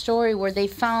that story where they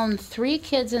found 3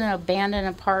 kids in an abandoned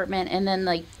apartment and then,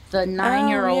 like, the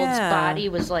 9-year-old's body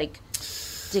was, like,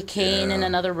 decaying in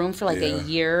another room for, like, a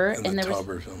year? In the tub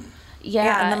or something.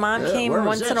 Yeah, and the mom came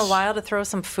once in a while to throw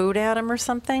some food at him or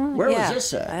something. Where was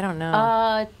this at? I don't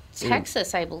know.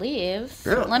 Texas, I believe.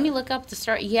 Really? Let me look up the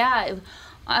story. Yeah,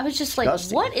 I was just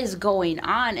Disgusting. like, what is going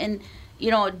on? And, you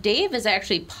know, Dave is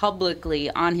actually publicly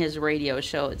on his radio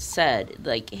show, it said,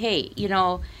 like, hey, you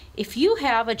know, if you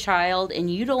have a child and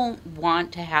you don't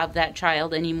want to have that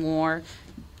child anymore,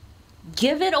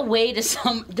 give it away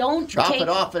to don't Drop take it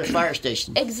off at a fire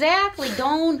station. Exactly.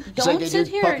 Don't like they sit did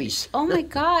here. puppies. Oh my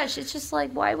gosh, it's just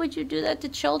like, why would you do that to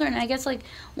children? I guess like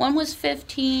one was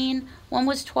 15, one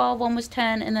was 12, one was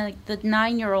 10, and then like, the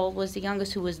 9-year-old was the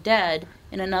youngest who was dead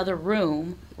in another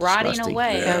room, rotting Disgusting.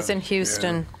 away. That was in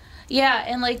Houston. Yeah,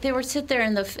 and like they were sit there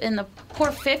and the poor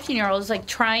 15-year-old was like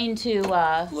trying to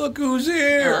Look who's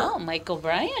here. Oh, Michael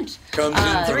Bryant. Comes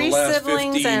in for 3 the last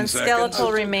siblings 15 and seconds.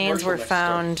 skeletal remains were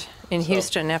found in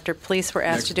Houston after police were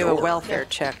asked to do a welfare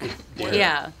check.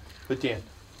 Yeah. But Dan.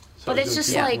 But it's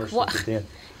just like what. Dan.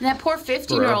 And that poor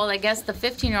 15-year-old, I guess the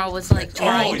 15-year-old was like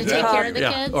trying to take care of the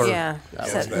kids. Yeah.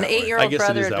 Said an 8-year-old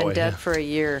brother had been dead for a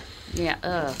year. Yeah.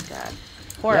 Oh God.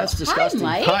 Poor. That's disgusting.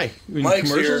 Hi, Mike. Hi. In Mike's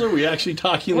commercials, here. are we actually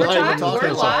talking We're live? talking.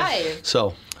 We're live.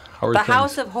 So, how are The things?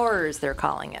 House of Horrors, they're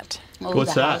calling it. Oh,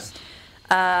 What's the that?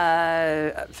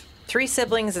 house. 3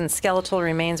 siblings and skeletal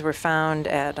remains were found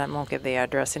at, I won't give the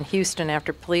address, in Houston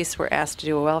after police were asked to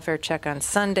do a welfare check on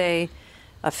Sunday.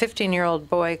 A 15-year-old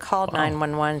boy called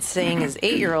 911 saying his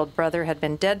 8-year-old brother had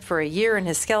been dead for a year and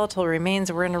his skeletal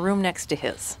remains were in a room next to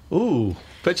his. Ooh,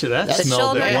 bet you that The smelled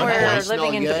children at one were point.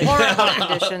 living in Smelled good. deplorable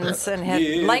conditions and had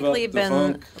Give likely up the been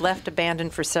funk. left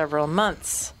abandoned for several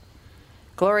months.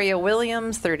 Gloria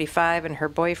Williams, 35, and her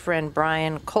boyfriend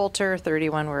Brian Coulter,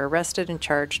 31, were arrested and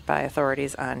charged by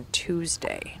authorities on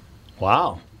Tuesday.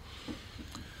 Wow.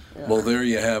 Well, there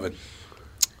you have it.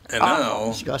 And now,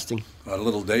 Disgusting. a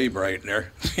little Dave right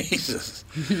there. Jesus.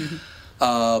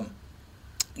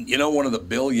 You know, one of the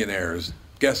billionaires,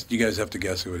 you guys have to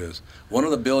guess who it is. One of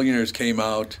the billionaires came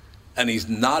out, and he's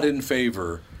not in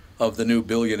favor of the new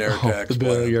billionaire tax The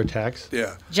plan. billionaire tax?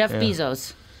 Yeah. Jeff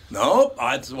Bezos. Nope,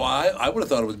 that's why I would have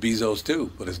thought it was Bezos too,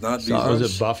 but it's not Bezos.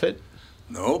 Was it Buffett?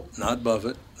 Nope, not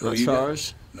Buffett. Who Not you got?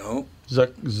 Soros? No,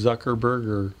 Zuckerberg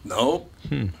or nope.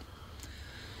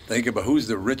 Think about who's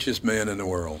the richest man in the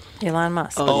world. Elon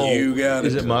Musk. You got it.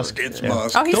 is it Musk? It's Yeah.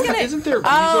 Musk. Oh, he's gonna. Isn't there Oh,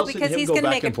 Bezos because and him he's go gonna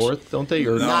back make and a. forth? Don't they?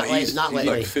 Or No, Not he's lately.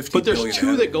 like 50 But there's billion two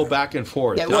ahead that of go him. back and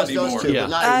forth. Yeah, it Not was those anymore. two, Yeah. but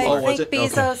not I anymore. Oh, was think it? Okay.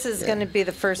 Bezos is going to be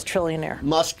the first trillionaire.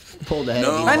 Musk pulled ahead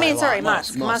No. of him. I I by mean, a sorry, lot.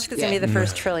 Musk. Musk is going to be yeah. the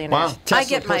first trillionaire. Wow. I Tesla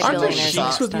get my pushed Aren't there billionaires.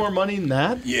 sheiks with more money than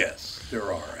that? Yes,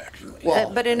 there are actually. Well,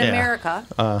 But in Yeah.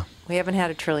 America, we haven't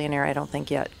had a trillionaire, I don't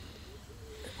think, yet.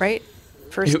 Right?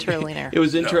 First trillionaire. It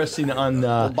was interesting on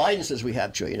Biden says we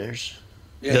have trillionaires.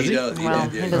 Yeah, Does he? does. Well,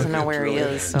 did, yeah, he doesn't he's know a where he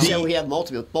trillionaire. is. So. He said we have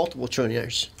multiple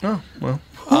trillionaires. Oh, well.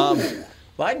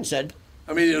 Biden said,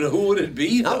 I mean, who would it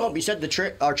be, no, though? he said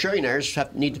our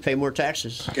trillionaires need to pay more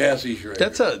taxes. Cassie Schrader.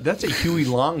 That's a Huey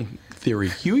Long theory.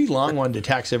 Huey Long wanted to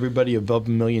tax everybody above $1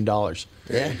 million.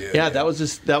 Yeah. Yeah, that was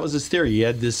his theory. He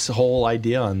had this whole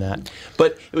idea on that.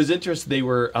 But it was interesting. They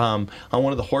were on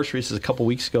one of the horse races a couple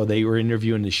weeks ago. They were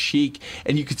interviewing the Sheik,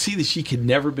 and you could see the Sheik had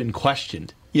never been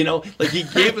questioned. You know, like he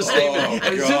gave a statement,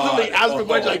 and as soon as they asked him a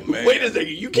question, like, man. wait a second,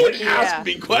 you can't ask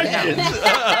me questions.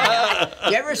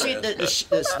 You ever seen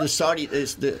the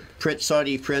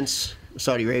Saudi prince,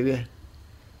 Saudi Arabia?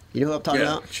 You know what I'm talking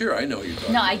Yeah, about? sure, I know who you're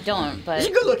talking No, about. I don't. But He's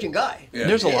a good-looking guy. Yeah.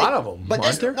 There's a lot of them, But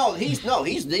aren't there? he's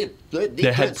the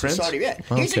The head prince prince? of Saudi Arabia.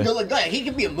 Oh, He's okay. a good-looking guy. He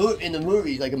could be in the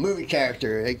movie, like a movie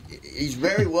character. Like, he's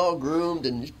very well groomed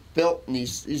and built, and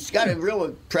he's got a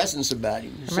real presence about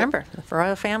him. So- Remember, the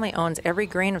royal family owns every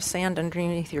grain of sand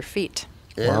underneath your feet.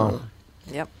 Yeah, Wow.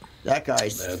 Yep. that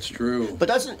guy's. That's true. But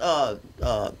doesn't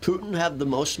Putin have the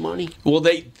most money? Well,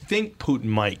 they think Putin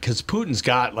might, because Putin's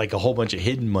got like a whole bunch of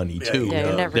hidden money too. Yeah,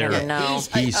 you're never There. gonna know.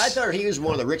 I He's- thought he was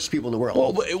one of the richest people in the world.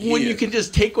 Well, when He you is. can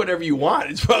just take whatever you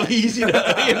want, it's probably easy to,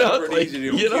 it's Pretty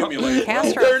easy to you know, accumulate.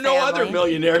 Castro there are no other family.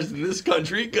 millionaires in this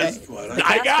country because What,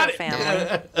 I got Castro it.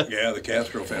 family. Yeah, the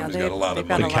Castro family's they- got a lot they've of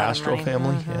got money. a lot of Castro money.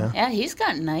 family, yeah. yeah, he's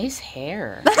got nice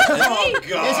hair. Oh,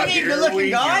 God, Isn't he a here good-looking we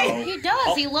guy? go. He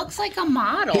does. He looks like a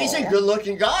model. He's a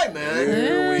good-looking guy, man.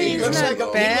 Here we He looks go.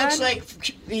 like bad.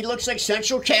 he looks like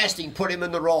Central Casting put him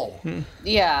in the role.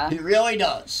 Yeah. He really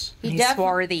does. He He's def-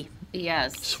 swarthy.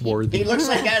 Yes. Swarthy. He looks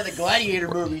like out of the Gladiator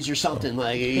movies or something.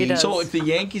 Like He does. So if the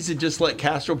Yankees had just let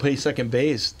Castro play second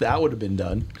base, that would have been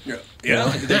done. Yeah.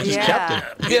 They just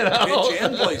kept it. You know? Pitch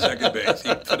and play second base.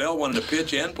 Fidel wanted to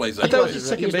pitch and play second thought base. it was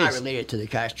second he's not base. related to the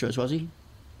Castros, was he?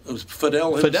 It was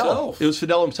Fidel Fidel. himself. It was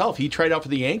Fidel himself. He tried out for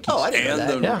the Yankees. Oh, I didn't know And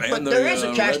that. the, Yeah. and But the, there is a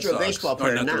Red Castro Sox. baseball Or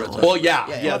player not the now. Red Sox. Well, yeah.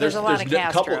 Well, there's a lot of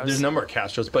couple. Castros. There's a number of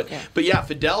Castros, but yeah,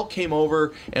 Fidel came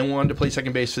over and wanted to play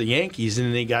second base for the Yankees,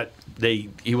 and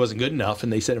he wasn't good enough,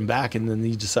 and they sent him back, and then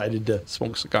he decided to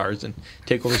smoke cigars and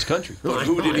take over his country. But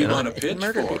who did he want to pitch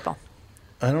Murder for? people.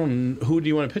 Who do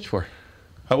you want to pitch for?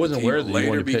 I wasn't He aware that he later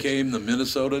wanted to pitch. became the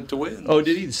Minnesota Twins. Oh,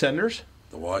 did he? The Senators?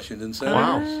 The Washington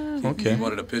Senators. Wow. Okay. He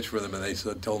wanted to pitch for them, and they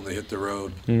told him to hit the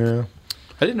road. No.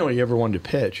 I didn't know he ever wanted to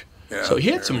pitch. Yeah, So he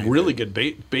had some apparently really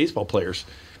good baseball players.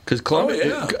 Because Columbus,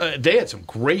 they had some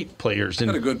great players in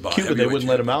Had a good Cuba. They heavyweight wouldn't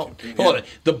let him out. championship team, Oh, yeah.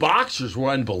 the boxers were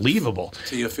unbelievable.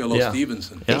 Teofilo Yeah.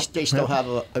 Stevenson. Yeah. They still have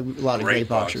a lot of great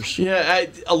boxers. Yeah,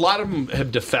 a lot of them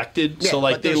have defected. Yeah, so,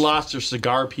 like, but they there's- lost their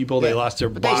cigar people. They Yeah. lost their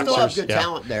But they boxers. still have good Yeah.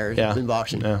 talent there Yeah. in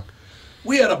boxing. Yeah,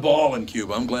 We had a ball in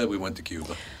Cuba. I'm glad we went to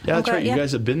Cuba. yeah that's glad- right. You yeah.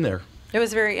 guys have been there. It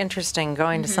was very interesting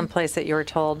going to some place that you were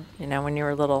told, when you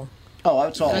were little. Oh,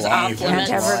 that's all. It was live. off limits.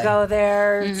 Can't ever go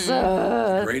there. It's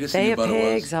Greatest Bay thing of about it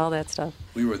Pigs, was all that stuff.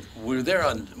 we were there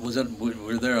on we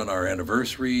were there on our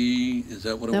anniversary. Is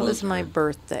that what it That was? was my Or-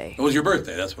 birthday. It was your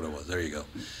birthday. That's what it was. There you go.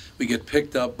 We get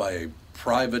picked up by a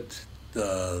private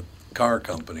car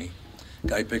company.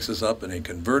 Guy picks us up in a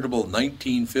convertible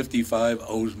 1955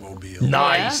 Oldsmobile.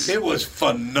 Nice. It was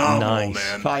phenomenal, Nice.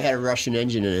 man. Probably had a Russian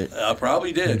engine in it.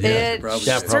 Probably did. Yeah, It probably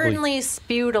Yeah, did. probably. certainly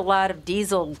spewed a lot of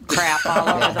diesel crap all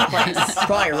over the place.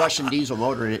 Probably a Russian diesel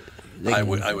motor in it. I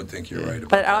would think you're right about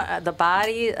But that. the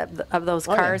body of those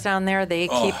Oh, yeah. cars down there, they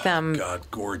keep them, God,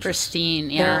 gorgeous.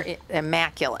 Pristine, yeah. they're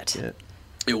immaculate. Yeah.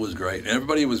 It was great. And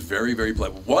everybody was very, very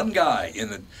polite. One guy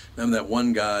remember that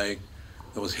one guy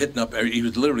that was hitting up, he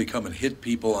would literally come and hit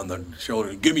people on the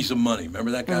shoulder. Give me some money.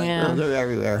 Remember that guy? Yeah. Oh, they're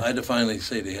everywhere. I had to finally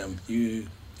say to him, you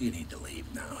need to leave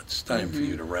now. It's time for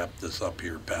you to wrap this up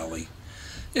here, Pally.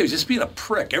 He was just being a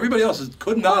prick. Everybody else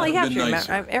could not Well, you have have to been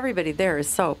remember, nicer. everybody there is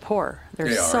so poor. They're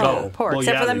They are. so Oh, poor, well,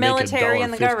 except yeah, for the they make military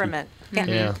and the $1.50. government. Yeah,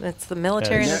 Yeah. it's the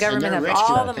military and the And government they're have rich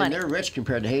all to- the money. And they're rich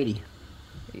compared to Haiti.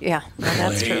 Yeah,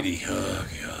 that's true. Haiti. Oh,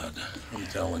 God. I'm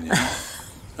telling you.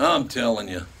 I'm telling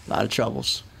you. A lot of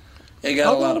troubles. They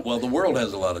got a lot of, the world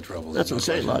has a lot of troubles. That's what I'm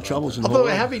saying. A lot of troubles in the Although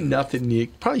world. having nothing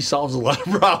probably solves a lot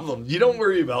of problems. You don't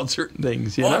worry about certain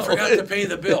things. You Oh, know? I forgot to pay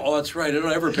the bill. Oh, that's right. I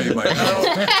don't ever pay my bill.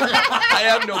 I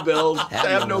have no bills. I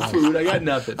have no food. I got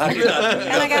nothing. And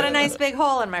I got a nice big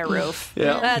hole in my roof.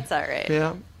 Yeah. That's all right.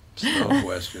 Yeah. No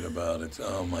question about it.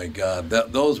 Oh my God,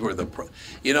 those were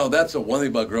that's the one thing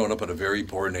about growing up in a very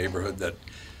poor neighborhood. That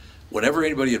whenever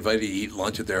anybody invited you to eat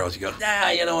lunch at their house, you go,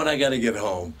 you know what, I got to get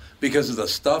home because of the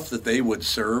stuff that they would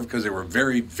serve because they were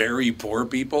very, very poor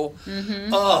people.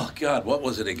 Oh God, what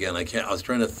was it again? I was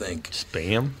trying to think.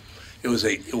 Spam. It was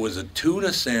a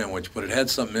tuna sandwich, but it had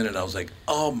something in it. I was like,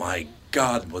 oh my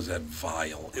God, was that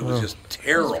vile? It was just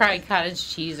terrible. Probably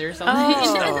cottage cheese or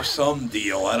something. Or some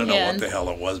deal. I don't know Yeah. what the hell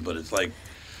it was, but it's like.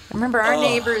 Remember, our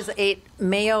neighbors ate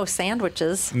mayo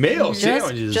sandwiches. Mayo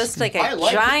sandwiches? Just like a I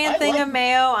like it. giant I thing like of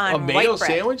mayo on A mayo white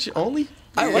bread. sandwich only?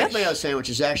 I like mayo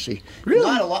sandwiches actually. Really?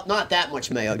 Not a lot, not that much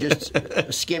mayo. Just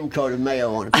a skim coat of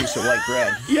mayo on a piece of white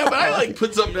bread. Yeah, but I like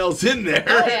put something else in there.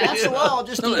 Once in a while, I'll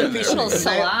just eat a piece Little of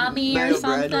salami or mayo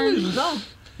bread. something.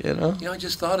 You know? I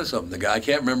just thought of something. The guy, I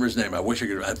can't remember his name. I wish I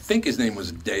could. I think his name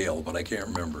was Dale, but I can't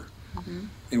remember.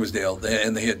 It was Dale,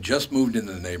 and they had just moved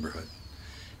into the neighborhood.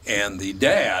 And the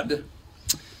dad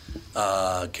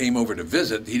came over to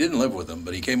visit. He didn't live with them,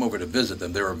 but he came over to visit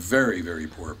them. They were very, very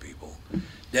poor people.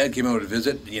 Dad came over to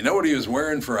visit. You know what he was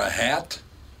wearing for a hat?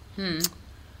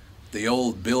 The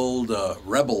old Build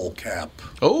Rebel cap.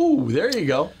 Oh, there you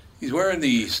go. He's wearing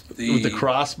the With the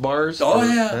crossbars. Oh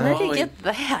yeah. Where did Oh, he get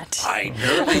that?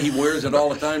 apparently he wears it all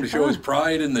the time to show his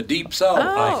pride in the deep south.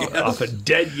 I guess. Off a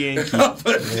dead Yankee.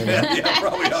 Yeah,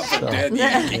 probably off a dead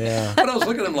Yankee. Yeah. But I was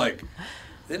looking at him like,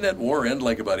 didn't that war end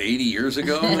like about 80 years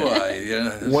ago?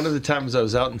 One of the times I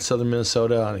was out in southern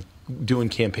Minnesota doing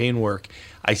campaign work,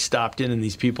 I stopped in and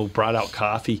these people brought out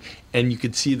coffee, and you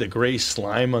could see the gray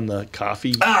slime on the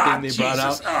coffee thing they brought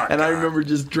out. Jesus. Oh, and I God. remember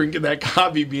just drinking that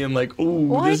coffee, being like, "Ooh,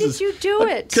 Why this did is." you do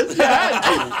it? Because you had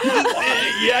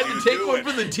to. You had to take one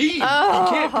for the team. You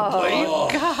can't complain.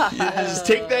 God. You just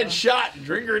take that shot and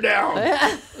drink her down.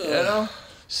 You know.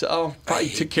 So probably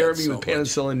hate took care of that me with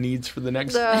so much. penicillin needs for the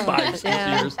next Oh, 5-6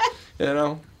 yeah. years. You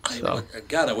know. So.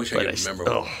 God, I wish I But could remember.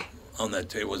 oh, on that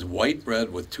table. It was white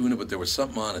bread with tuna, but there was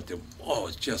something on it that, it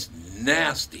was just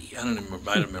nasty. I don't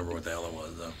remember what the hell it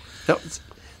was, though.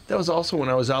 That was also when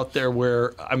I was out there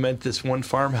where I'm at this one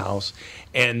farmhouse,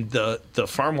 and the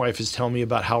farm wife is telling me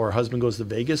about how her husband goes to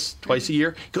Vegas twice a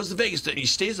year. He goes to Vegas and he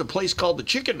stays at a place called the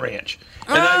Chicken Ranch.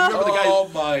 And I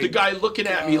remember the guy looking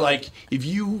at me like, if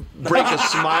you break a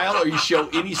smile or you show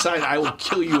any sign, I will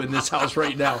kill you in this house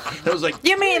right now. And I was like,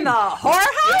 You mean the whorehouse?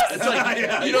 yeah, it's like,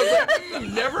 it's like,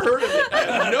 you've never heard of it. I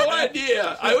have no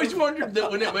idea. I always wondered that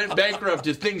when it went bankrupt,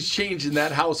 if things changed in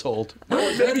that household.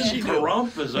 Maybe she knew.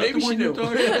 Maybe she knew.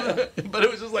 But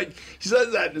it was just like, he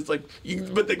says that, and it's like,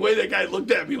 but the way that guy looked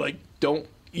at me, like, don't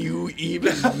you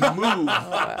even move.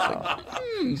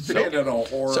 Staying in a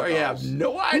horror Sorry, I house. have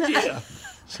no idea.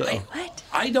 So. Wait, what?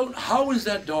 I don't. How does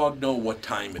that dog know what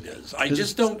time it is? I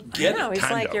just don't get No, it. he's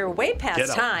like, you're way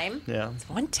past time. Yeah. It's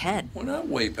 1:10. We're not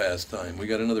way past time. We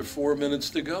got another 4 minutes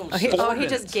to go. He So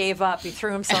just gave up. He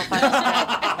threw himself on his bed.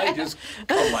 I just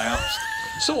collapsed.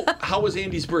 So, how was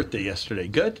Andy's birthday yesterday?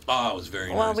 Good? Oh, it was very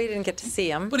Well, nice. we didn't get to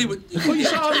see him. But he would. you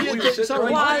saw him. we were sitting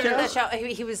right Well, there.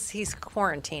 he's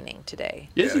quarantining today.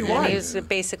 Is he? Yeah, Why? And he was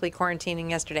basically quarantining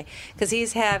yesterday because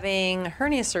he's having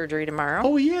hernia surgery tomorrow.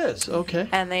 Oh, he is. Okay.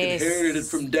 And they Inherited it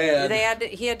from Dad.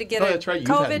 he had to get Oh, a that's right. You've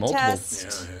had COVID multiple. test,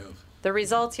 Yeah, I have. the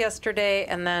results yesterday,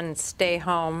 and then stay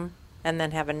home, and then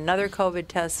have another COVID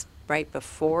test right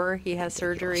before he has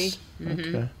surgery,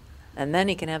 Okay. and then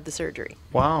he can have the surgery.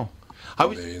 Wow.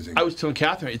 Amazing. I was telling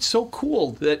Catherine, it's so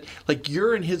cool that like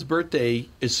your and his birthday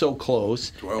is so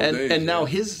close, 12 and days, now yeah.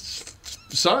 his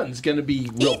son's going to be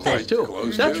real close too.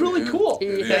 Close That's too, really yeah. cool. Yeah.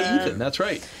 Yeah, Ethan, that's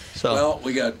right. So Well,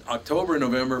 we got October and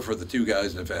November for the two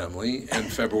guys in the family,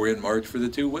 and February and March for the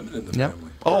two women in the yeah.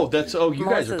 family. You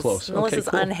guys are close. Melissa's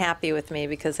okay, cool. unhappy with me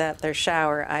because at their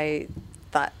shower, I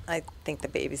think the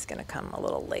baby's going to come a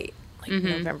little late, like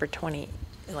November 20,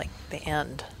 like the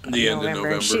end of The end of November.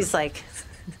 November. She's like,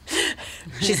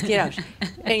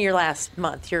 in your last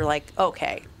month, you're like,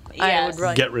 okay. I Yes. would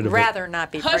really Get rid of it. rather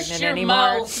not be Hush pregnant your anymore.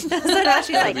 mouth. So now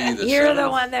she's like, Maybe the you're the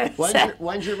 7th. one that said.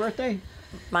 When's your birthday?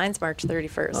 Mine's March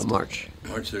 31st. March.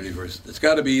 March 31st. It's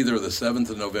got to be either the 7th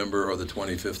of November or the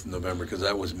 25th of November because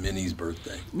that was Minnie's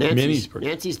birthday. Minnie's birthday.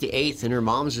 Nancy's the 8th, and her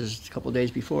mom's is a couple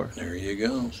days before. There you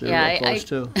go. So they're Yeah, real close,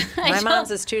 too. My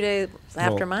mom's is 2 days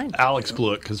after Well, mine. Alex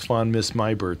blew it because Fawn missed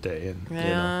my birthday, and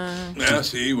Yeah,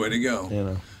 see, way to go. you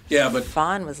know. Yeah, but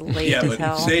Fawn was late yeah, as but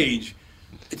hell. Sage,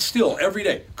 it's still every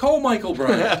day. Call Michael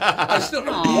Bryant. I still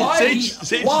why? Sage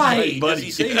is Why my does buddy.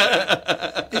 he say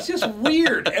that? It's just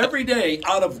weird. Every day,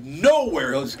 out of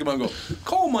nowhere, he'll just come out and go,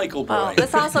 call Michael Well, Bryant.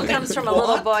 this also comes from a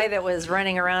little What? boy that was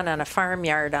running around on a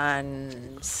farmyard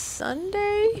on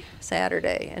Saturday,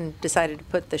 and decided to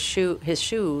put his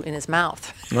shoe in his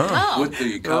mouth. With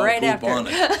the cow Right poop after. on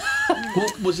it. Well,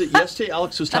 was it yesterday?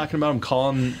 Alex was talking about him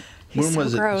calling. When He's so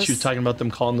was it? gross. She was talking about them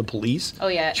calling the police. Oh,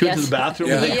 yeah, She went to yes. the bathroom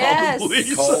Yeah. and they Yes.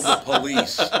 called the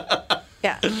police. Call the police.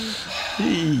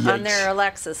 Yeah, on their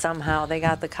Alexa somehow they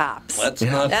got the cops. Let's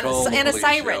not call the and a police,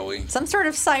 shall we? siren, some sort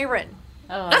of siren.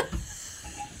 Oh.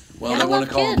 Well, I they want love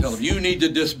to call and kids. tell them, you need to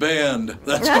disband.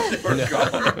 That's what they were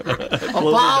calling.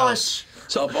 Abolish!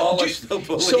 Abolish the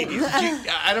police. So,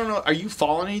 I don't know. Are you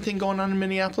following anything going on in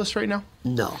Minneapolis right now?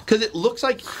 No. Because it looks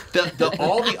like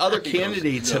all the other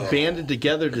candidates have banded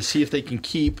together to see if they can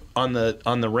keep on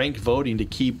the ranked voting to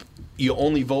keep you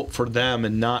only vote for them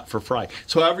and not for Fry.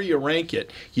 So however you rank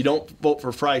it, you don't vote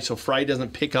for Fry, so Fry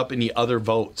doesn't pick up any other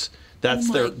votes.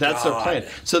 That's their plan.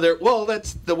 So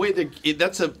that's the way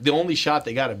that's the only shot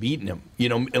they got of beating him. You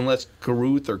know, unless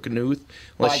Caruth or Knuth,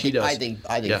 unless she does. I think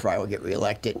Yeah. Fry will get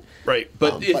reelected. Right,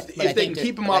 but But if I they think can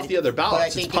keep that- him off the other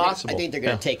ballots, it's possible. I think they're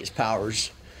going to Yeah. take his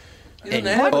powers. And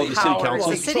and- Oh, the city Powers. council?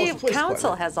 The city Controls the police council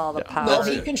department. has all the No, power.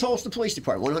 he controls the police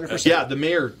department 100%. Yeah, the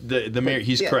mayor. The mayor.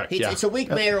 He's correct. Yeah, It's a weak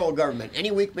mayoral government.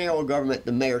 Any weak mayoral government,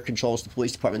 the mayor controls the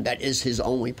police department. That is his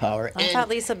only power. I thought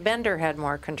Lisa Bender had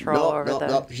more control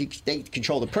over They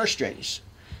control the purse strings,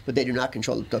 but they do not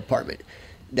control the department.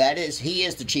 He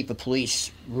is the chief of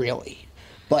police, really.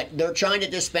 But they're trying to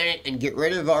disband it and get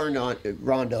rid of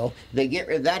Rondo.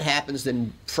 That happens,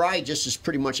 then Fry just is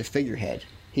pretty much a figurehead.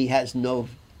 He has no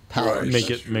power. Right. make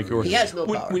it work. He has no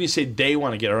power. When you say they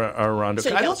want to get around it,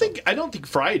 City I don't council. think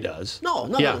Fry does. No.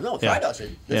 Yeah, Fry yeah.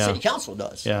 doesn't. The Yeah. city council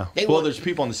does. Yeah. They Well, want- there's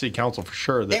people on the city council for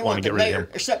sure They that want want to the get rid of mayor, him.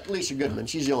 except Lisa Goodman.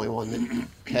 She's the only one that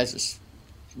has this,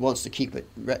 wants to keep it,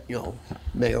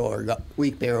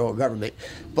 weak mayoral government.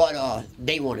 But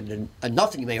they wanted a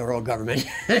nothing mayoral government,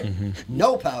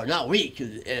 no power, not weak,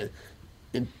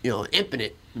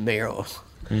 impotent mayoral.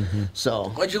 So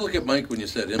Why'd you look at Mike when you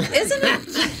said impotent? Isn't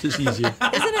it? It's easier.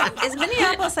 Is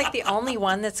Minneapolis like the only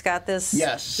one that's got this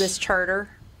Yes. this charter?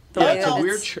 The Yeah, way it's a that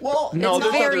weird. it's- No, it's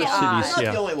there's very other odd. cities. They're not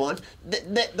Yeah. the only ones.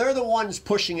 They're the ones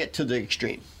pushing it to the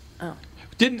extreme.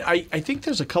 Didn't I think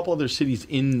there's a couple other cities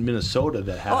in Minnesota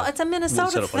that have. Well, it's a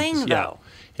Minnesota set up like thing, this. Yeah. though.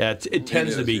 Yeah, it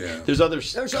tends to is, be. yeah. There's other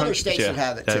States that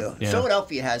have it too. Yeah.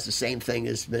 Philadelphia has the same thing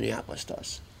as Minneapolis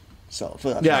does. So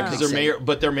Philadelphia Yeah, has because the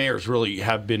same. their mayors really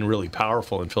have been really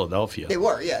powerful in Philadelphia. They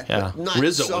were, yeah. Yeah. Not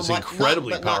Rizzo so was much-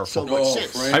 incredibly not- not so powerful. much Oh,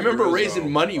 since. Frank I remember Rizzo.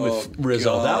 raising money with Oh,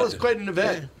 Rizzo. That God. was quite an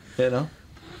event. You know.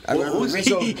 I remember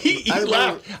Rizzo. He I remember-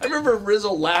 laughed. I remember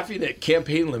Rizzo laughing at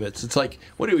campaign limits. It's like,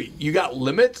 what do we? You got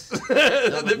limits?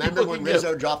 That Remember people when can get?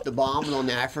 Rizzo dropped the bomb on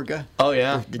Africa? Oh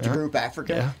yeah, The group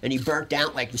Africa? Yeah. And he burnt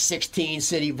down like the 16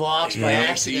 city blocks by Yeah.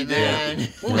 accident, He did.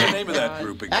 man. What was the name of that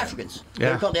group again? Africans. They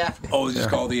Yeah. were called the Africans. Oh, it's just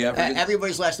called the Africans?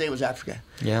 Everybody's last name was Africa.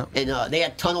 Yeah. And they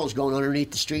had tunnels going underneath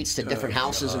the streets to different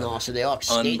houses and all, so they all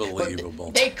escaped. But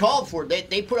Unbelievable. They called for it.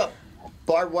 They put up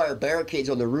barbed wire barricades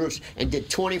on the roofs and did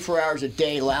 24 hours a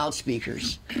day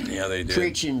loudspeakers Yeah, they did.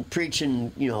 preaching,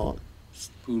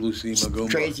 Pulusi Magumba.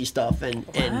 crazy stuff and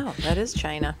Wow, that is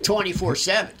China.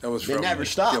 24/7. That was They from never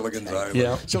stopped. Gilligan's Island.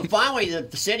 Yeah. So finally,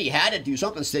 the city had to do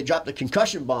something. So they dropped a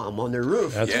concussion bomb on their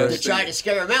roof That's to right. try to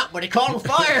scare them out, but it caught on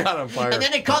fire. Caught on fire. And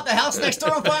then they caught the house next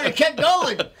door on fire and kept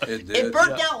going. It did.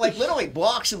 burnt down like literally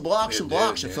blocks and blocks It and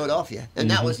blocks did, of yeah. Philadelphia, and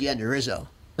that was the end of Rizzo.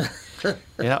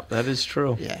 Yeah, that is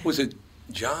true. Yeah. Was it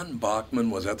John Bachman?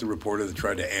 Was that the reporter that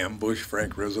tried to ambush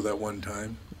Frank Rizzo that one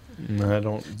time? I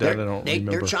don't remember.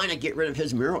 They're trying to get rid of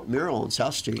his mural on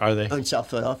South Street. Are they? In South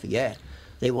Philadelphia, yeah.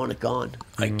 They want it gone.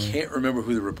 I can't remember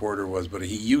who the reporter was, but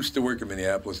he used to work in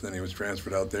Minneapolis, then he was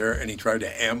transferred out there, and he tried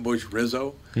to ambush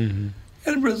Rizzo. Mm-hmm.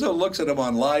 And Rizzo looks at him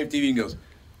on live TV and goes,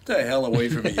 "Get the hell away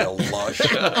from me, you lush."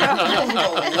 You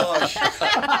lush.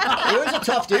 He was a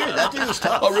tough dude. That dude was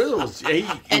tough. Oh, Rizzo was.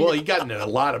 He got into a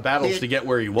lot of battles to get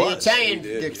where he was.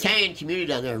 The Italian community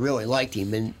down there really liked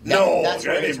him, and No, that's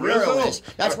where guy his named mural Rizzo? is.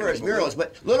 That's where his mural is.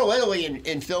 But Little Italy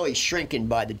in Philly's shrinking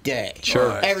by the day. Sure. Oh,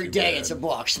 that's Every too day bad. it's a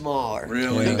block smaller.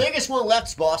 Really? The biggest one left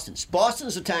is Boston's.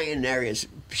 Boston's Italian area is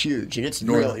huge, and it's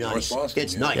North really nice. Boston,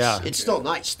 It's yeah. nice. Yeah. It's still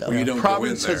nice, though. Well, you don't go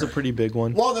Providence in has a there. pretty big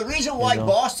one. Well, the reason why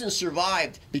Boston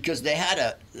survived because they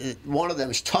had one of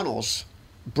those tunnels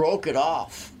broke it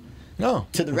off No.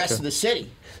 to the rest of the city.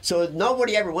 So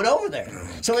nobody ever went over there.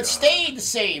 So it stayed the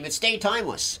same. It stayed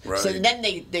timeless. Right. So then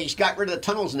they got rid of the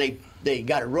tunnels and they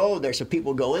got a road there so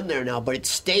people go in there now. But it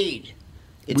stayed.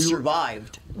 It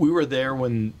survived. We were there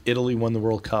when Italy won the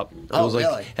World Cup. It Oh, was like,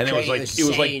 really? and it was like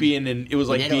Insane. being in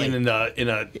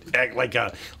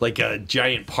like a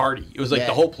giant party. It was like Yeah.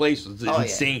 the whole place was Oh,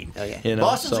 insane. Yeah. Oh, yeah. You know,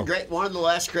 Boston's so- one of the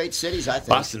last great cities, I think.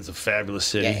 Boston's a fabulous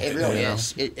city. Yeah, it really you know.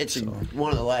 is. It's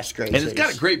one of the last great And cities. it's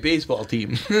got a great baseball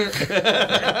team.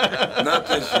 Not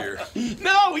this year.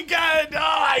 No, we got it. Oh,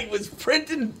 I was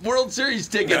printing World Series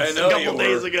tickets I know a couple you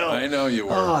days were. ago. I know you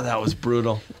were. Oh, that was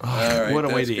brutal. Oh, All right, what a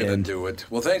way that's to gonna end. do it.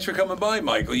 Well, thanks for coming by,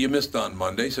 Michael. You missed on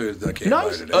Monday, so I came No, by I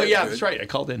was- today. oh yeah, Good. that's right. I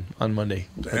called in on Monday.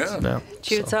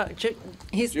 Jude's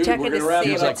he's Jude, checking we're to gonna wrap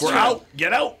see this if up. it's We're true. out.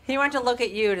 Get out. He wanted to look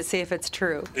at you to see if it's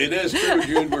true. It is true,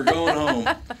 Jude. We're going home.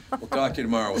 We'll talk to you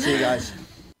tomorrow. See you guys.